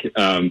strike,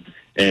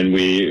 and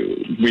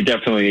we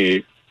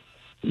definitely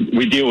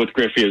deal with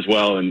Griffey as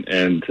well.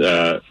 And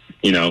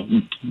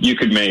you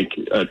could make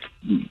a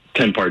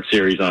 10-part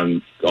series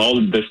on all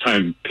of this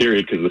time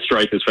period because the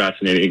strike is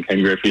fascinating,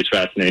 Ken Griffey is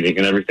fascinating,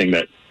 and everything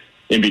that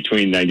in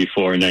between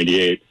 94 and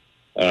 98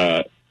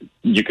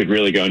 you could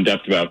really go in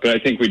depth about. But I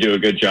think we do a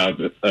good job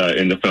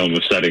in the film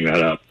of setting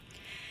that up.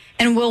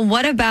 And Will,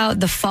 what about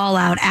the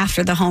fallout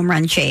after the home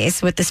run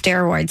chase with the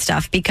steroid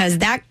stuff? Because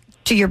that,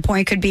 to your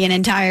point, could be an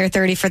entire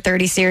 30 for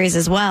 30 series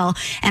as well.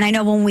 And I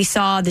know when we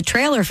saw the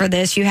trailer for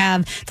this, you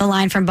have the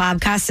line from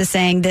Bob Costas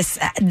saying this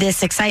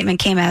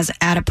excitement came at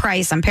a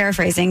price. I'm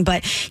paraphrasing,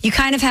 but you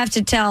kind of have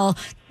to tell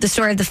the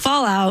story of the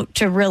fallout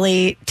to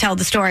really tell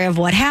the story of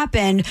what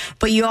happened.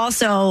 But you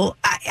also,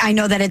 I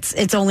know that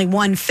it's only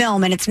one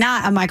film and it's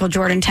not a Michael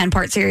Jordan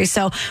 10-part series.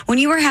 So when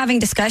you were having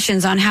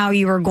discussions on how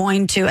you were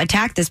going to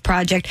attack this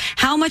project,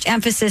 how much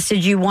emphasis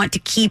did you want to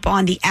keep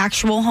on the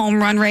actual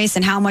home run race,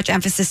 and how much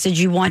emphasis did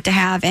you want to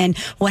have in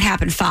what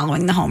happened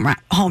following the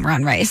home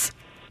run race?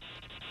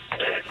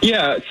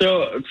 Yeah,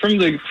 so from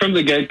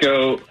the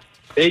get-go,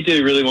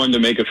 AJ really wanted to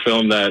make a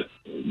film that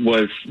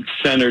was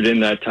centered in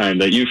that time,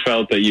 that you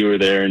felt that you were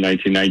there in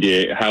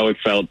 1998, how it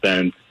felt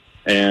then.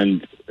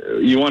 And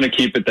you want to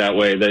keep it that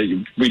way,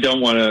 that we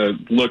don't want to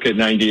look at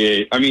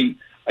 98. I mean,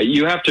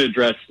 you have to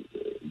address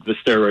the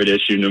steroid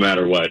issue no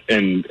matter what.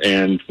 And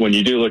when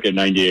you do look at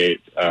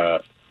 98,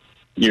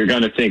 you're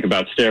going to think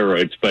about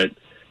steroids. But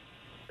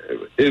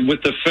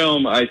with the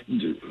film,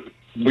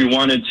 we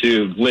wanted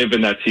to live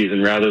in that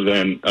season rather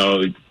than,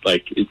 to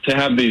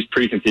have these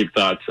preconceived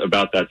thoughts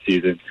about that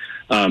season.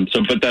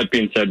 But that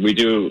being said, we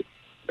do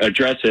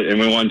address it, and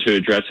we want to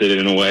address it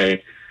in a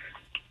way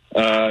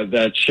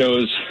that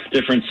shows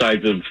different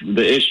sides of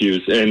the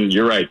issues. And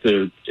you're right,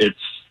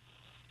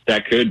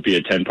 that could be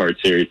a 10-part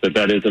series, but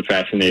that is a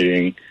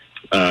fascinating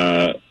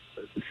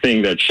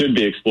thing that should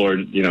be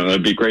explored. You know,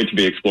 it'd be great to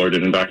be explored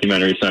in a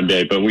documentary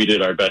someday, but we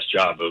did our best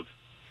job of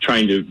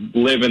trying to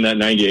live in that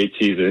 98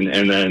 season,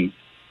 and then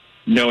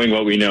knowing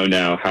what we know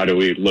now, how do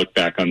we look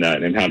back on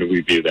that and how do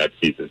we view that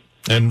season?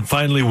 And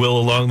finally, Will,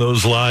 along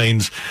those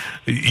lines,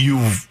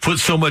 you've put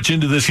so much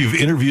into this. You've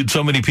interviewed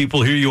so many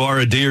people. Here you are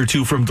a day or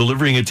two from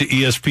delivering it to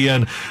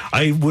ESPN.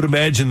 I would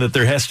imagine that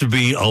there has to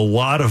be a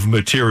lot of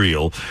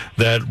material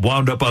that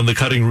wound up on the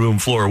cutting room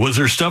floor. Was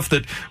there stuff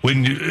that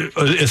when,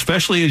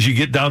 especially as you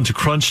get down to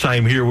crunch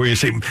time here, where you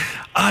say,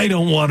 I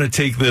don't want to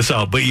take this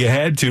out, but you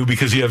had to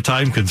because you have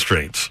time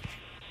constraints?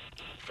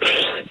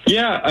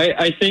 Yeah,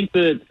 I think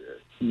that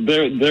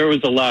there was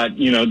a lot,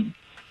 you know.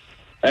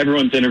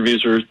 Everyone's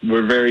interviews were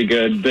very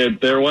good.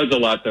 There was a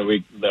lot that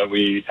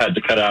we had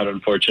to cut out,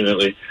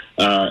 unfortunately.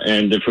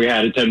 And if we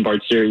had a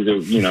 10-part series,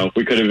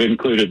 we could have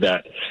included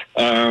that.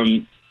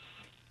 One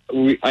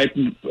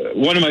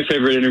of my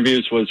favorite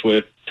interviews was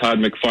with Todd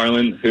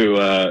McFarlane, who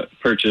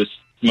purchased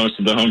most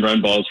of the home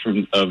run balls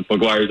of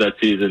McGuire's that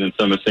season and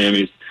some of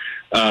Sammy's.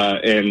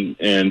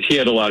 And he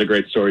had a lot of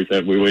great stories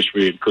that we wish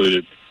we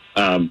included.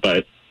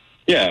 But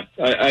yeah,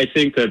 I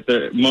think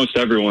that most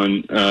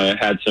everyone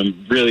had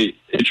some really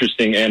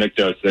interesting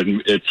anecdotes,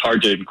 and it's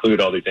hard to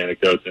include all these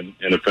anecdotes in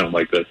a film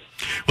like this.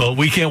 Well,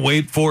 we can't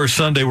wait for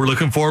Sunday. We're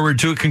looking forward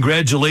to it.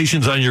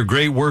 Congratulations on your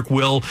great work,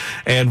 Will,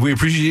 and we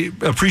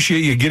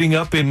appreciate you getting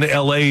up in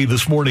L.A.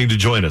 this morning to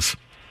join us.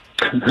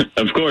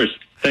 Of course.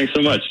 Thanks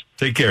so much.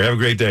 Take care. Have a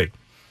great day.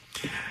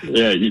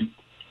 Yeah,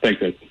 thanks,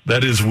 guys.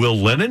 That is Will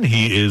Lennon.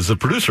 He is a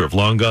producer of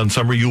Long Gone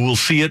Summer. You will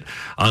see it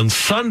on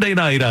Sunday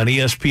night on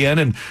ESPN,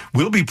 and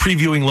we'll be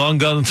previewing Long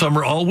Gone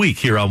Summer all week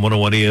here on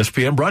 101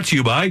 ESPN, brought to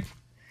you by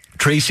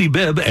Tracy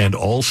Bibb and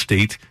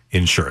Allstate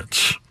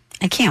Insurance.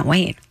 I can't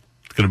wait.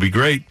 It's going to be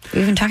great.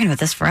 We've been talking about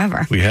this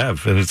forever. We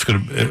have, and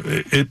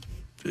it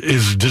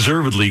is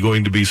deservedly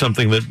going to be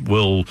something that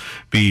will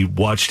be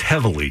watched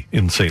heavily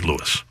in St.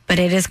 Louis. But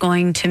it is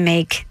going to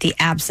make the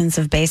absence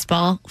of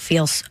baseball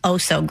feel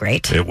so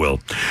great. It will.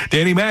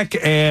 Danny Mac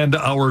and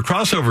our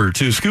crossover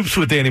to Scoops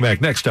with Danny Mac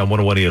next on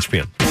 101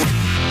 ESPN.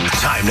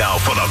 Time now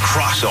for the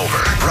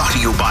crossover, brought to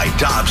you by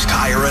Dobbs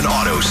Tire and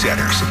Auto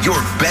Centers. Your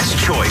best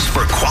choice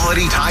for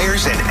quality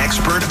tires and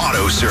expert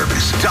auto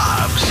service.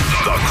 Dobbs,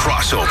 the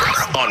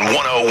crossover on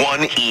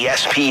 101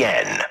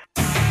 ESPN.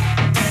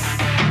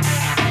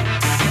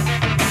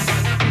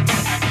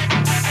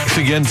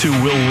 Again to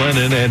Will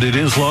Lennon, and it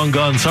is Long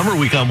Gone Summer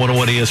week on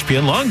 101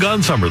 ESPN. Long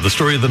Gone Summer, the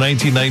story of the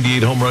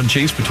 1998 home run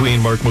chase between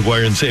Mark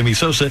McGwire and Sammy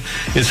Sosa,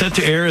 is set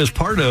to air as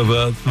part of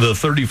the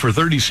 30 for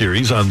 30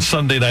 series on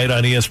Sunday night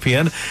on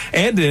ESPN.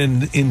 And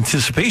in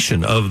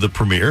anticipation of the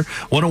premiere,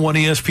 101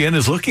 ESPN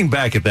is looking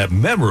back at that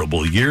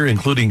memorable year,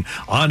 including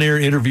on-air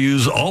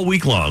interviews all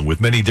week long with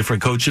many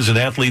different coaches and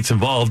athletes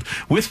involved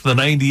with the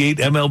 98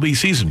 MLB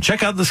season.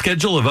 Check out the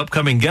schedule of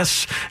upcoming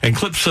guests and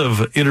clips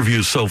of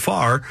interviews so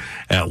far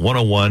at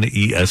 101ESPN.com.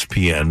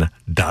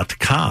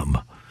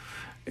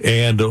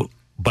 And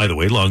by the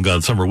way, Long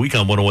Gone Summer Week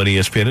on 101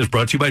 ESPN is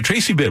brought to you by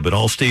Tracy Bibb at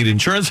Allstate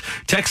Insurance.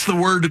 Text the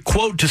word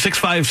quote to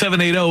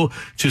 65780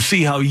 to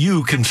see how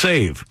you can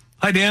save.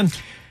 Hi, Dan.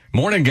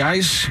 Morning,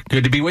 guys.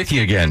 Good to be with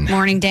you again.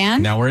 Morning,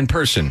 Dan. Now we're in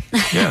person.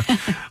 Yeah.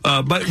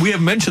 But we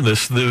have mentioned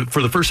this.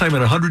 For the first time in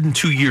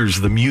 102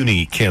 years, the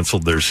Muni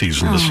canceled their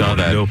season this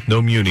morning.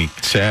 No Muni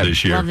Sad.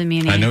 this year. Love the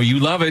Muni. I know you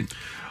love it.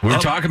 We were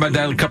talking about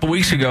that a couple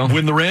weeks ago.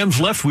 When the Rams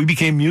left, we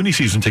became Muni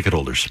season ticket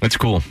holders. That's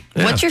cool.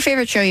 Yeah. What's your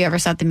favorite show you ever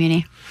saw at the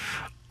Muni?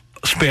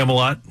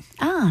 Spam-A-Lot.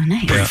 Oh,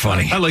 nice. Very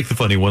funny. I like the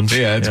funny ones.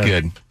 Yeah, it's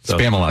good.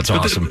 Spam-A-Lot's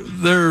awesome.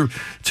 They're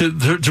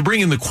to bring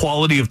in the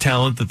quality of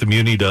talent that the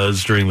Muni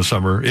does during the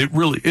summer.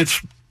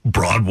 It's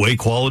Broadway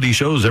quality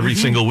shows every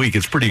single week.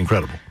 It's pretty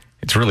incredible.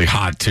 It's really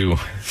hot, too.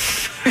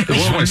 I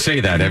just want to say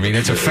that. I mean,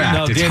 it's a fact.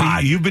 Now, it's Danny,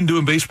 hot. you've been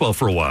doing baseball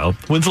for a while.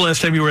 When's the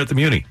last time you were at the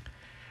Muni?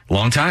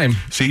 Long time.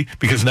 See,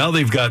 because now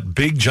they've got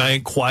big,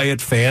 giant,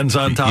 quiet fans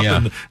on top. Yeah.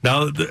 And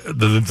now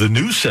the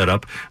new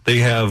setup, they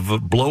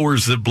have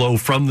blowers that blow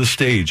from the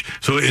stage.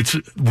 So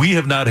we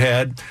have not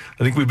had,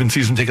 I think we've been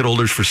season ticket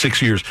holders for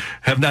 6 years,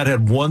 have not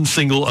had one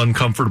single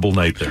uncomfortable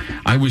night there.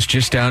 I was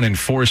just down in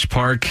Forest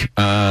Park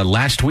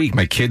last week.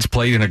 My kids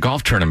played in a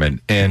golf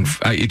tournament, and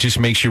it just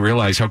makes you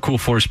realize how cool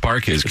Forest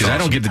Park is, because I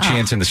don't get the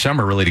chance in the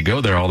summer really to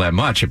go there all that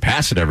much. I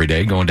pass it every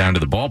day going down to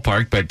the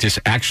ballpark, but just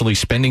actually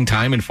spending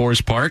time in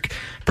Forest Park,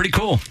 pretty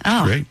cool.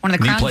 Oh, Great. one of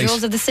the Neat crown place.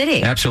 jewels of the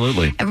city.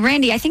 Absolutely.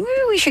 Randy, I think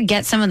maybe we should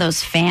get some of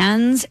those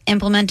fans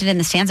implemented in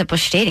the stands at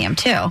Busch Stadium,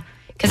 too.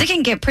 Because it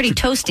can get pretty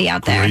toasty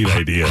out there. Great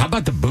idea. How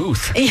about the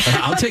booth?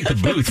 I'll take the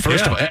booth.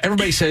 First of all,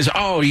 everybody says,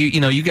 oh,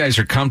 you guys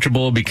are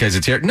comfortable because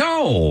it's air.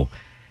 No,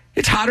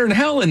 it's hotter than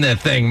hell in that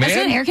thing, man. Is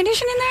there an air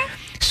conditioner in there?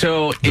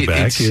 So The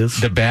back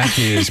is. The back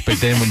is, but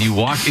then when you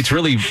walk, it's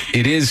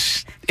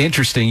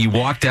interesting. You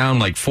walk down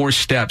like 4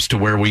 steps to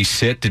where we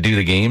sit to do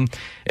the game,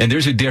 and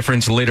there's a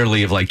difference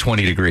literally of like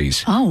 20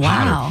 degrees. Oh,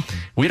 wow. Hotter.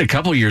 We had a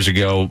couple years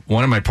ago,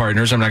 one of my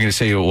partners, I'm not going to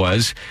say who it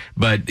was,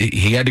 but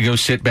he had to go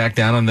sit back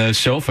down on the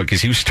sofa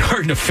because he was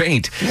starting to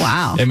faint.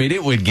 Wow. I mean,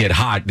 it would get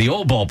hot. The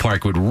old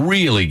ballpark would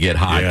really get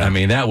hot. Yeah. I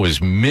mean, that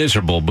was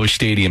miserable. Busch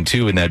Stadium,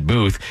 too, in that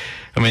booth.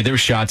 I mean, there were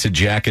shots of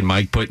Jack and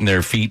Mike putting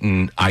their feet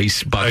in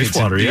ice buckets Ice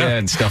water,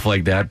 and stuff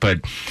like that. But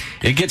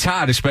it gets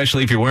hot,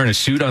 especially if you're wearing a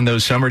suit on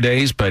those summer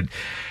days. But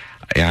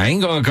I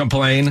ain't going to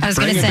complain. I was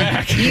going to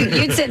say,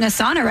 you'd sit in a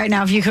sauna right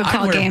now if you could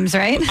call games,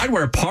 right? I'd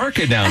wear a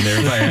parka down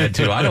there if I had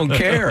to. I don't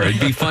care. It'd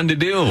be fun to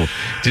do.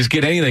 Just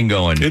get anything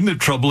going. Isn't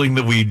it troubling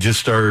that we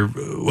just are,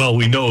 well,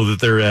 we know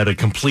that they're at a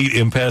complete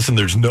impasse and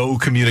there's no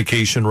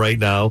communication right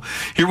now.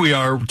 Here we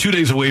are 2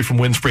 days away from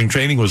when spring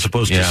training was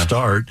supposed to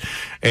start,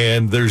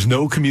 and there's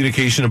no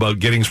communication about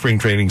getting spring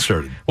training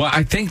started. Well,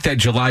 I think that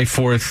July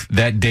 4th,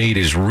 that date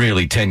is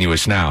really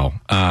tenuous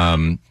now.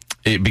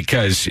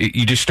 Because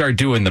you just start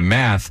doing the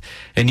math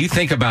and you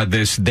think about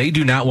this, they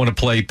do not want to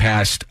play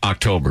past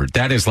October.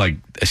 That is like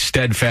a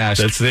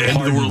steadfast. That's the end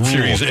of the World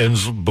Series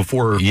ends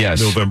before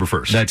November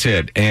 1st. That's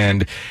it.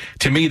 And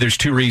to me, there's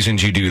 2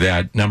 reasons you do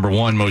that. Number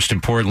one, most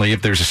importantly,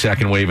 if there's a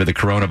second wave of the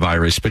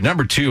coronavirus. But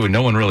number 2, and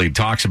no one really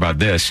talks about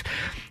this,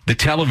 the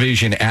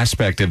television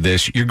aspect of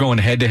this, you're going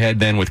head-to-head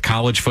then with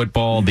college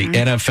football, the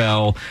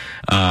NFL,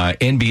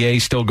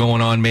 NBA still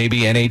going on, maybe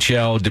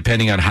NHL,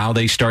 depending on how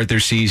they start their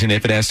season,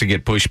 if it has to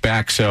get pushed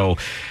back. So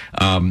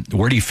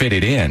where do you fit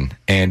it in?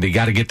 And they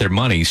got to get their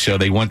money, so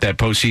they want that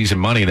postseason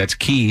money. That's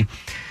key.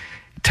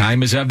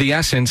 Time is of the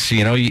essence.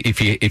 You know,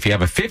 if you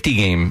have a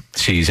 50-game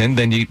season,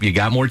 then you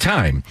got more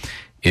time.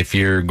 If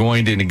you're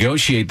going to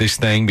negotiate this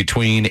thing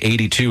between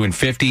 82 and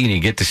 50 and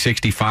you get to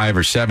 65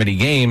 or 70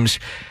 games,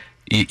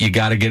 you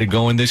got to get it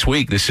going this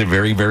week. This is a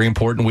very, very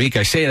important week.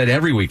 I say that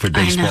every week for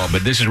baseball,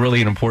 but this is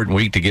really an important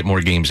week to get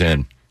more games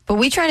in. But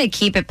we try to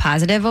keep it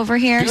positive over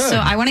here. Good. So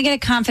I want to get a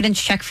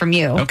confidence check from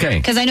you. Okay.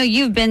 Because I know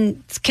you've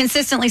been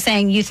consistently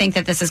saying you think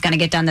that this is going to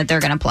get done, that they're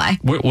going to play.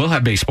 We'll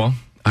have baseball.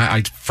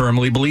 I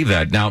firmly believe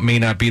that. Now, it may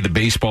not be the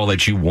baseball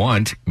that you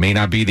want, may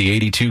not be the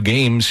 82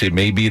 games. It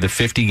may be the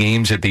 50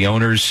 games that the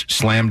owners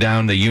slam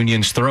down the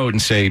union's throat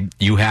and say,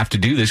 you have to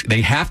do this.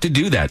 They have to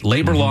do that.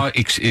 Labor law,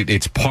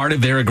 it's part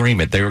of their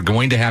agreement. They are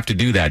going to have to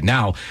do that.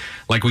 Now,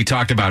 like we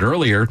talked about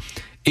earlier,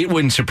 it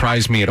wouldn't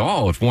surprise me at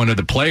all if one of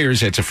the players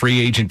that's a free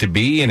agent to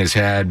be and has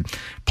had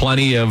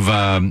plenty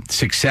of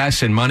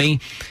success and money,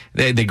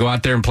 they go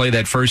out there and play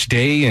that first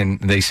day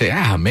and they say,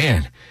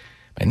 man,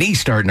 my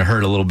knee's starting to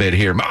hurt a little bit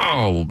here.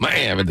 Oh,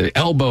 man, the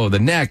elbow, the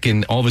neck,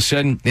 and all of a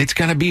sudden, it's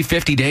going to be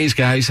 50 days,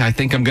 guys. I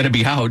think I'm going to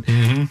be out.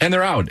 And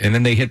they're out. And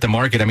then they hit the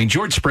market. I mean,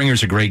 George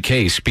Springer's a great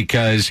case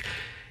because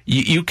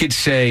you could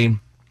say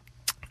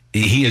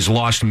he has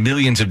lost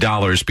millions of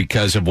dollars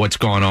because of what's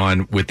gone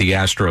on with the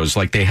Astros.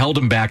 Like, they held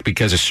him back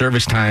because of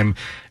service time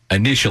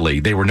initially.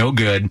 They were no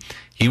good.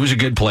 He was a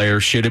good player,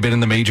 should have been in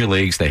the major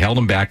leagues. They held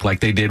him back like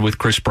they did with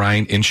Chris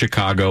Bryant in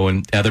Chicago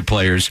and other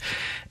players.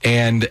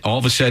 And all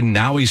of a sudden,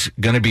 now he's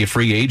going to be a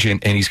free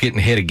agent and he's getting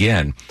hit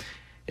again.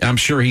 I'm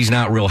sure he's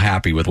not real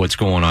happy with what's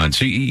going on.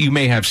 So you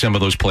may have some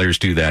of those players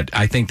do that.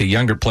 I think the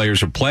younger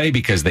players will play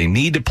because they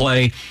need to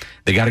play.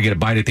 They got to get a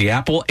bite at the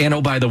apple. And,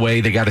 oh, by the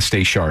way, they got to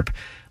stay sharp.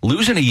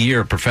 Losing a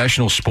year of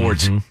professional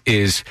sports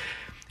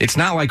it's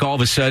not like all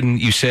of a sudden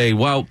you say,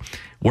 well,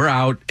 we're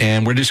out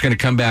and we're just going to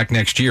come back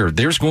next year.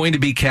 There's going to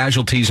be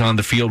casualties on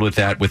the field with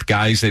that, with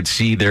guys that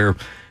see their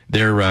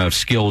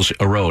skills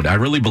erode. I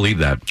really believe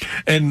that.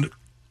 And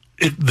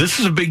this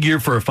is a big year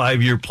for a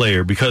 5-year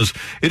player because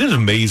it is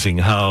amazing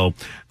how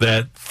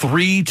that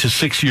 3 to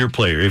 6 year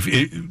player,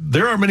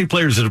 there are many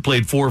players that have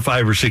played 4 or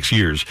 5 or 6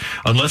 years,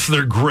 unless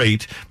they're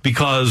great,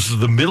 because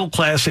the middle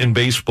class in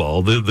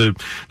baseball,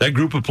 that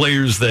group of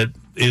players that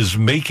is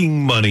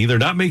making money, they're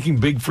not making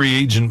big free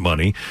agent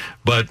money,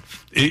 but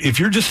if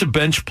you're just a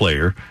bench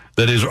player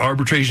that is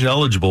arbitration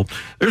eligible,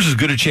 there's as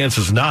good a chance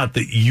as not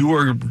that you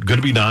are going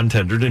to be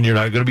non-tendered and you're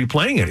not going to be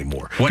playing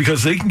anymore.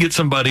 Because they can get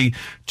somebody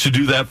to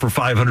do that for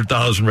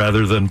 $500,000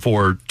 rather than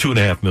for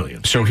 $2.5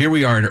 million. So here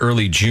we are in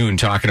early June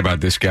talking about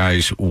this,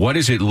 guys. What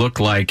does it look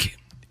like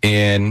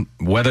in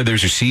whether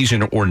there's a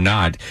season or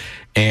not,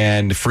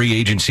 and free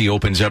agency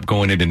opens up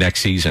going into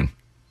next season?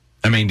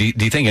 I mean, do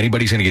you think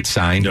anybody's going to get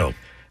signed? No.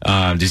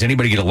 Does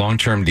anybody get a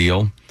long-term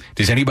deal?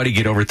 Does anybody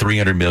get over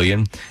 $300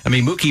 million? I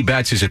mean, Mookie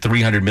Betts is a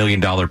 $300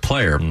 million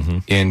player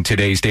in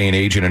today's day and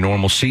age in a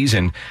normal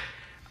season.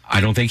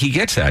 I don't think he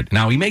gets that.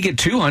 Now, he may get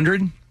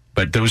 $200,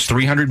 but those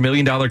 $300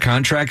 million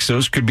contracts,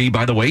 those could be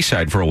by the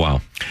wayside for a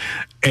while.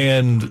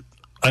 And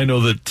I know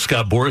that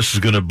Scott Boras is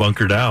going to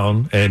bunker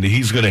down, and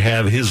he's going to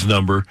have his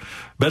number.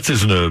 Betts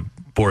isn't a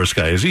Boras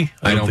guy, is he?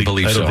 I don't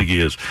believe so. I don't think he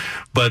is.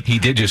 But he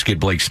did just get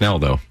Blake Snell,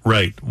 though.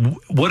 Right.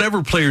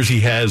 Whatever players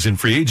he has in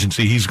free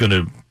agency, he's going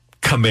to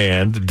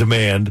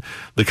demand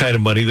the kind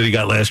of money that he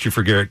got last year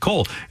for Garrett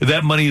Cole.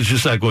 That money is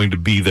just not going to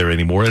be there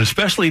anymore, and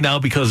especially now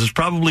because it's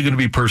probably going to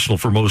be personal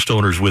for most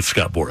owners with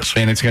Scott Boras.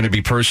 And it's going to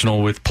be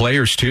personal with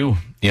players, too.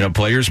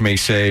 Players may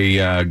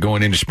say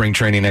going into spring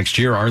training next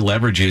year, our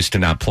leverage is to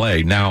not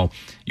play. Now,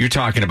 you're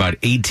talking about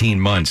 18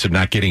 months of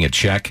not getting a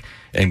check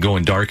and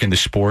going dark in the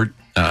sport.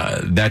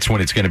 That's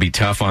when it's going to be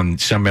tough on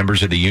some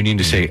members of the union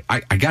to say, I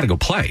got to go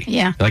play.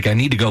 Yeah. Like, I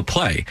need to go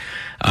play.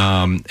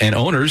 And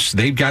owners,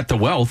 they've got the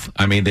wealth.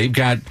 I mean, they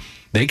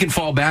can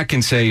fall back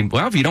and say,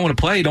 well, if you don't want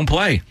to play, don't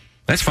play.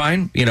 That's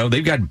fine.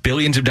 They've got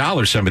billions of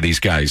dollars, some of these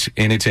guys,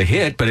 and it's a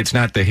hit, but it's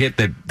not the hit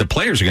that the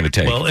players are going to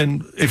take. Well,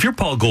 and if you're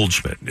Paul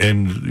Goldschmidt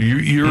and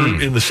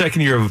you're in the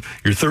second year of,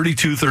 you're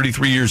 32,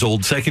 33 years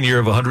old, second year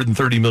of a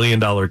 $130 million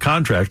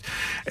contract,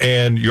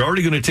 and you're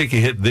already going to take a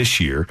hit this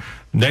year.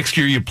 Next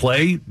year you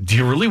play, do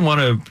you really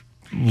want to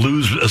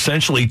lose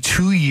essentially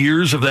 2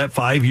 years of that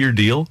 5-year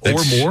deal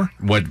or more?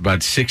 What, about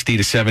 $60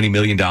 to $70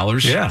 million?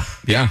 Yeah.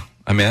 Yeah.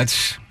 I mean,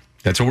 that's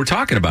what we're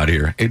talking about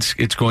here.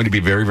 It's going to be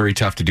very, very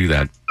tough to do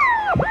that.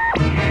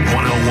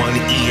 101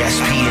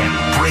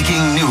 ESPN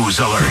breaking news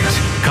alert.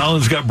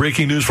 Colin's got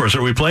breaking news for us.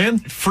 Are we playing?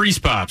 Freeze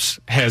Pops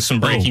has some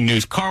breaking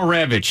news. Carl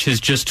Ravitch has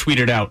just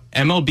tweeted out,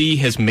 MLB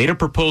has made a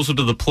proposal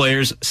to the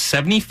players,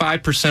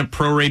 75%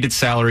 prorated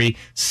salary,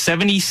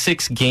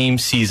 76-game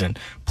season.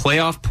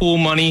 Playoff pool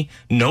money,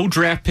 no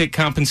draft pick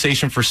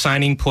compensation for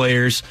signing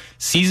players.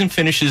 Season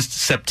finishes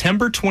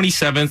September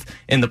 27th,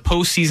 and the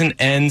postseason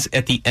ends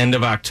at the end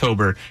of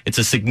October. It's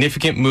a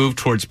significant move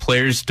towards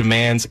players'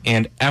 demands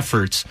and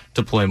efforts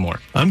to play more.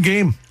 I'm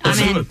game. Let's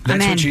do it.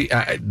 That's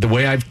what the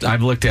way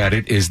I've looked at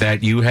it is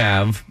that you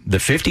have the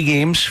 50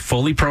 games,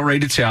 fully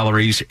prorated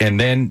salaries, and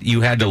then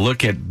you had to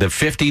look at the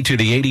 50 to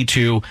the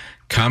 82,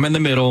 come in the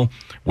middle.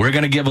 We're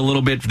going to give a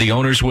little bit, the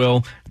owners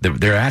will.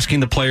 They're asking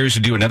the players to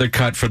do another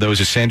cut for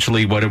those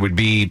essentially what it would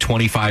be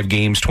 25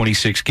 games,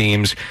 26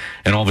 games,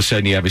 and all of a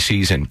sudden you have a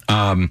season.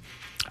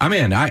 I'm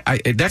in.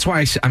 That's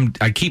why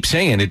I keep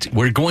saying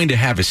we're going to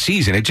have a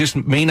season. It just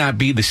may not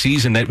be the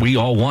season that we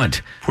all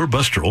want. Poor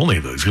Buster Olney,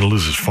 though. He's going to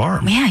lose his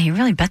farm. Yeah, he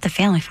really bet the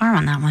family farm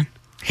on that one.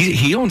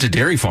 He owns a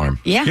dairy farm.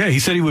 Yeah. Yeah, he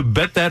said he would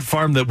bet that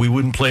farm that we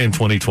wouldn't play in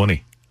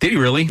 2020. Did he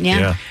really?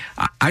 Yeah.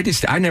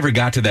 I never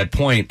got to that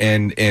point,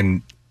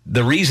 and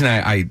the reason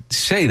I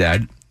say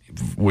that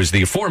was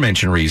the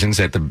aforementioned reasons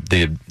that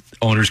the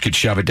owners could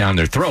shove it down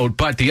their throat.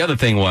 But the other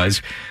thing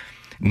was,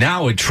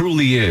 now it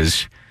truly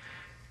is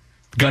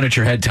gun at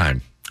your head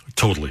time.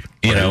 Totally.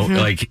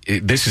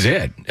 This is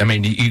it. I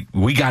mean,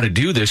 we got to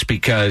do this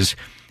because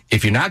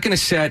if you're not going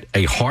to set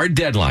a hard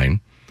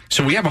deadline,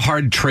 so we have a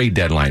hard trade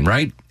deadline,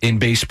 right, in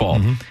baseball.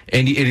 Mm-hmm.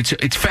 And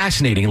it's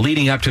fascinating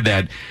leading up to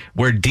that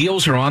where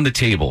deals are on the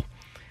table.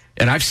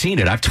 And I've seen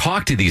it. I've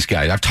talked to these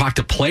guys. I've talked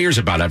to players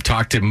about it. I've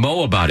talked to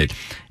Mo about it.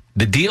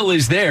 The deal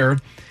is there.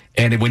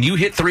 And when you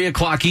hit 3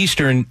 o'clock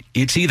Eastern,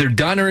 it's either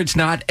done or it's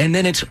not. And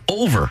then it's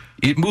over.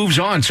 It moves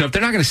on. So if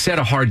they're not going to set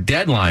a hard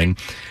deadline,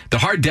 the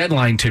hard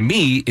deadline to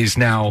me is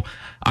now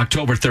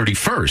October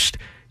 31st.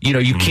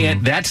 You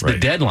can't, that's right. The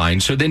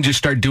deadline. So then just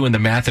start doing the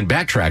math and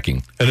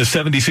backtracking. And a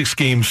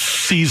 76-game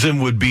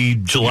season would be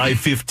July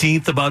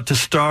 15th about to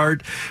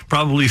start,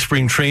 probably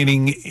spring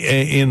training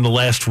in the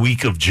last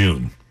week of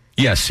June.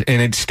 Yes,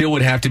 and it still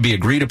would have to be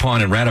agreed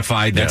upon and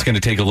ratified. That's going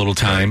to take a little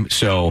time. Right.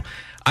 So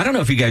I don't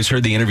know if you guys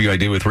heard the interview I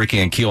did with Ricky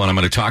Ankiel, and I'm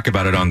going to talk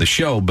about it on the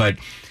show, but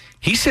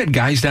he said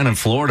guys down in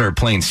Florida are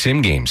playing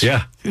sim games.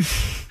 Yeah.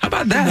 How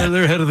about that?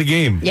 They're ahead of the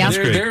game. Yeah.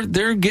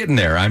 They're getting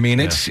there. I mean,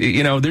 it's,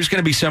 there's going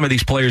to be some of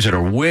these players that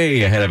are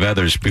way ahead of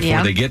others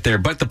before they get there,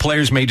 but the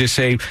players may just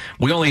say,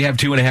 we only have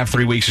 2.5,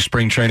 3 weeks of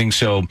spring training,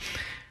 so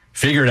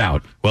figure it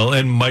out. Well,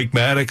 and Mike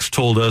Maddox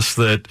told us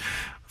that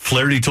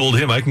Flaherty told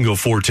him, I can go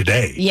 4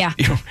 today. Yeah.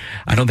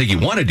 I don't think you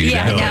want to do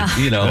that.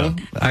 No.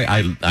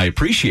 I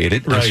appreciate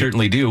it. Right. I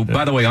certainly do. Yeah.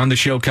 By the way, on the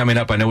show coming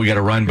up, I know we got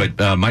to run,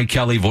 but Mike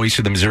Kelly, voice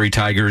of the Missouri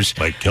Tigers.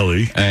 Mike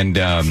Kelly. And,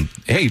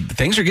 hey,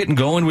 things are getting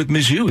going with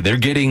Mizzou. They're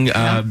getting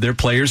their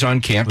players on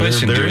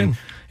campus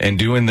and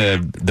doing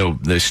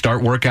the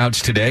start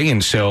workouts today.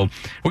 And so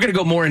we're going to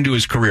go more into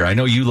his career. I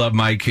know you love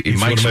Mike. He's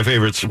Mike's one of my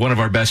favorites. One of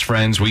our best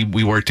friends.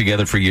 We worked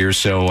together for years.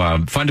 So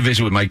fun to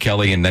visit with Mike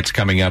Kelly, and that's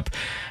coming up.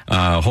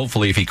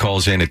 Hopefully if he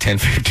calls in at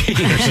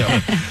 10:15 or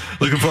so.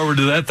 Looking forward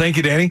to that. Thank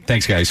you, Danny.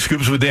 Thanks, guys.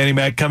 Scoops with Danny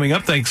Mac coming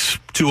up. Thanks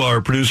to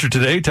our producer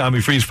today, Tommy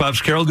Freeze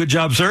Pops Carroll. Good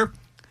job, sir.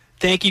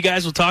 Thank you,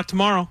 guys. We'll talk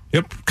tomorrow.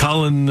 Yep.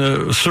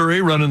 Colin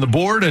Surrey running the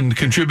board and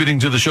contributing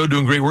to the show,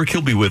 doing great work.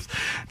 He'll be with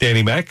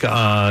Danny Mac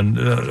on,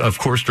 of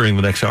course, during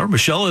the next hour.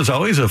 Michelle, as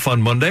always, a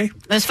fun Monday.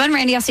 It was fun,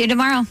 Randy. I'll see you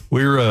tomorrow.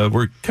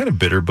 We're kind of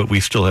bitter, but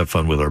we still have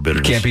fun with our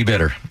bitterness. Can't be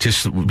bitter.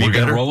 We're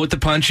going to roll with the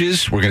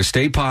punches. We're going to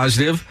stay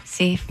positive.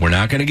 See, we're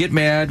not going to get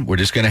mad. We're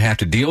just going to have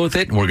to deal with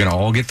it, and we're going to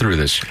all get through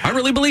this. I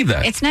really believe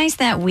that. It's nice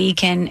that we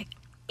can,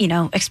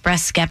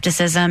 express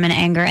skepticism and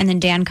anger, and then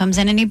Dan comes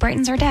in and he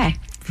brightens our day.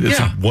 It's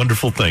a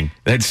wonderful thing.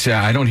 That's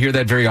I don't hear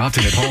that very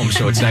often at home,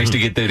 so it's nice to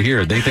get that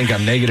here. They think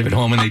I'm negative at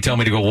home, and they tell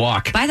me to go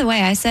walk. By the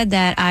way, I said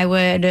that I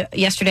would,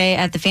 yesterday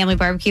at the family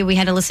barbecue, we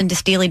had to listen to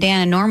Steely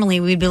Dan, and normally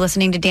we'd be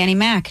listening to Danny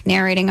Mac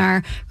narrating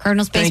our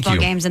Cardinals baseball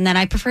games, and then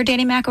I prefer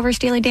Danny Mac over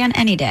Steely Dan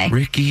any day.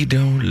 Ricky,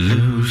 don't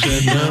lose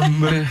a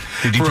number.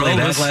 Did you play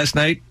that last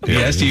night?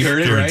 Yes, you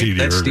heard it, right?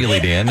 That's Steely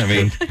Dan. I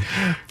mean,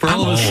 I'm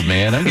old,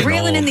 man. I'm getting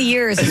Reeling old. in the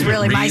years is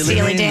really my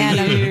Steely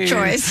Dan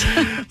choice.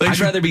 I'd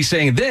rather be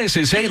saying this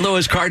is St.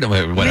 Louis Cardinal.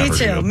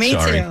 Whatever. Me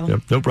too.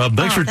 Yep, no problem.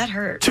 Thanks for that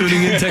hurt.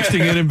 tuning in,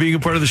 texting in, and being a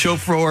part of the show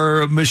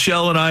for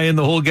Michelle and I and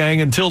the whole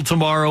gang until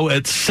tomorrow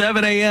at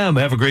 7 a.m.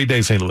 Have a great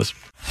day, St. Louis.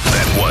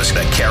 That was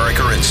the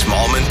Carricker and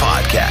Smallman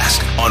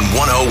podcast on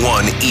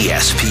 101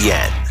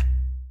 ESPN.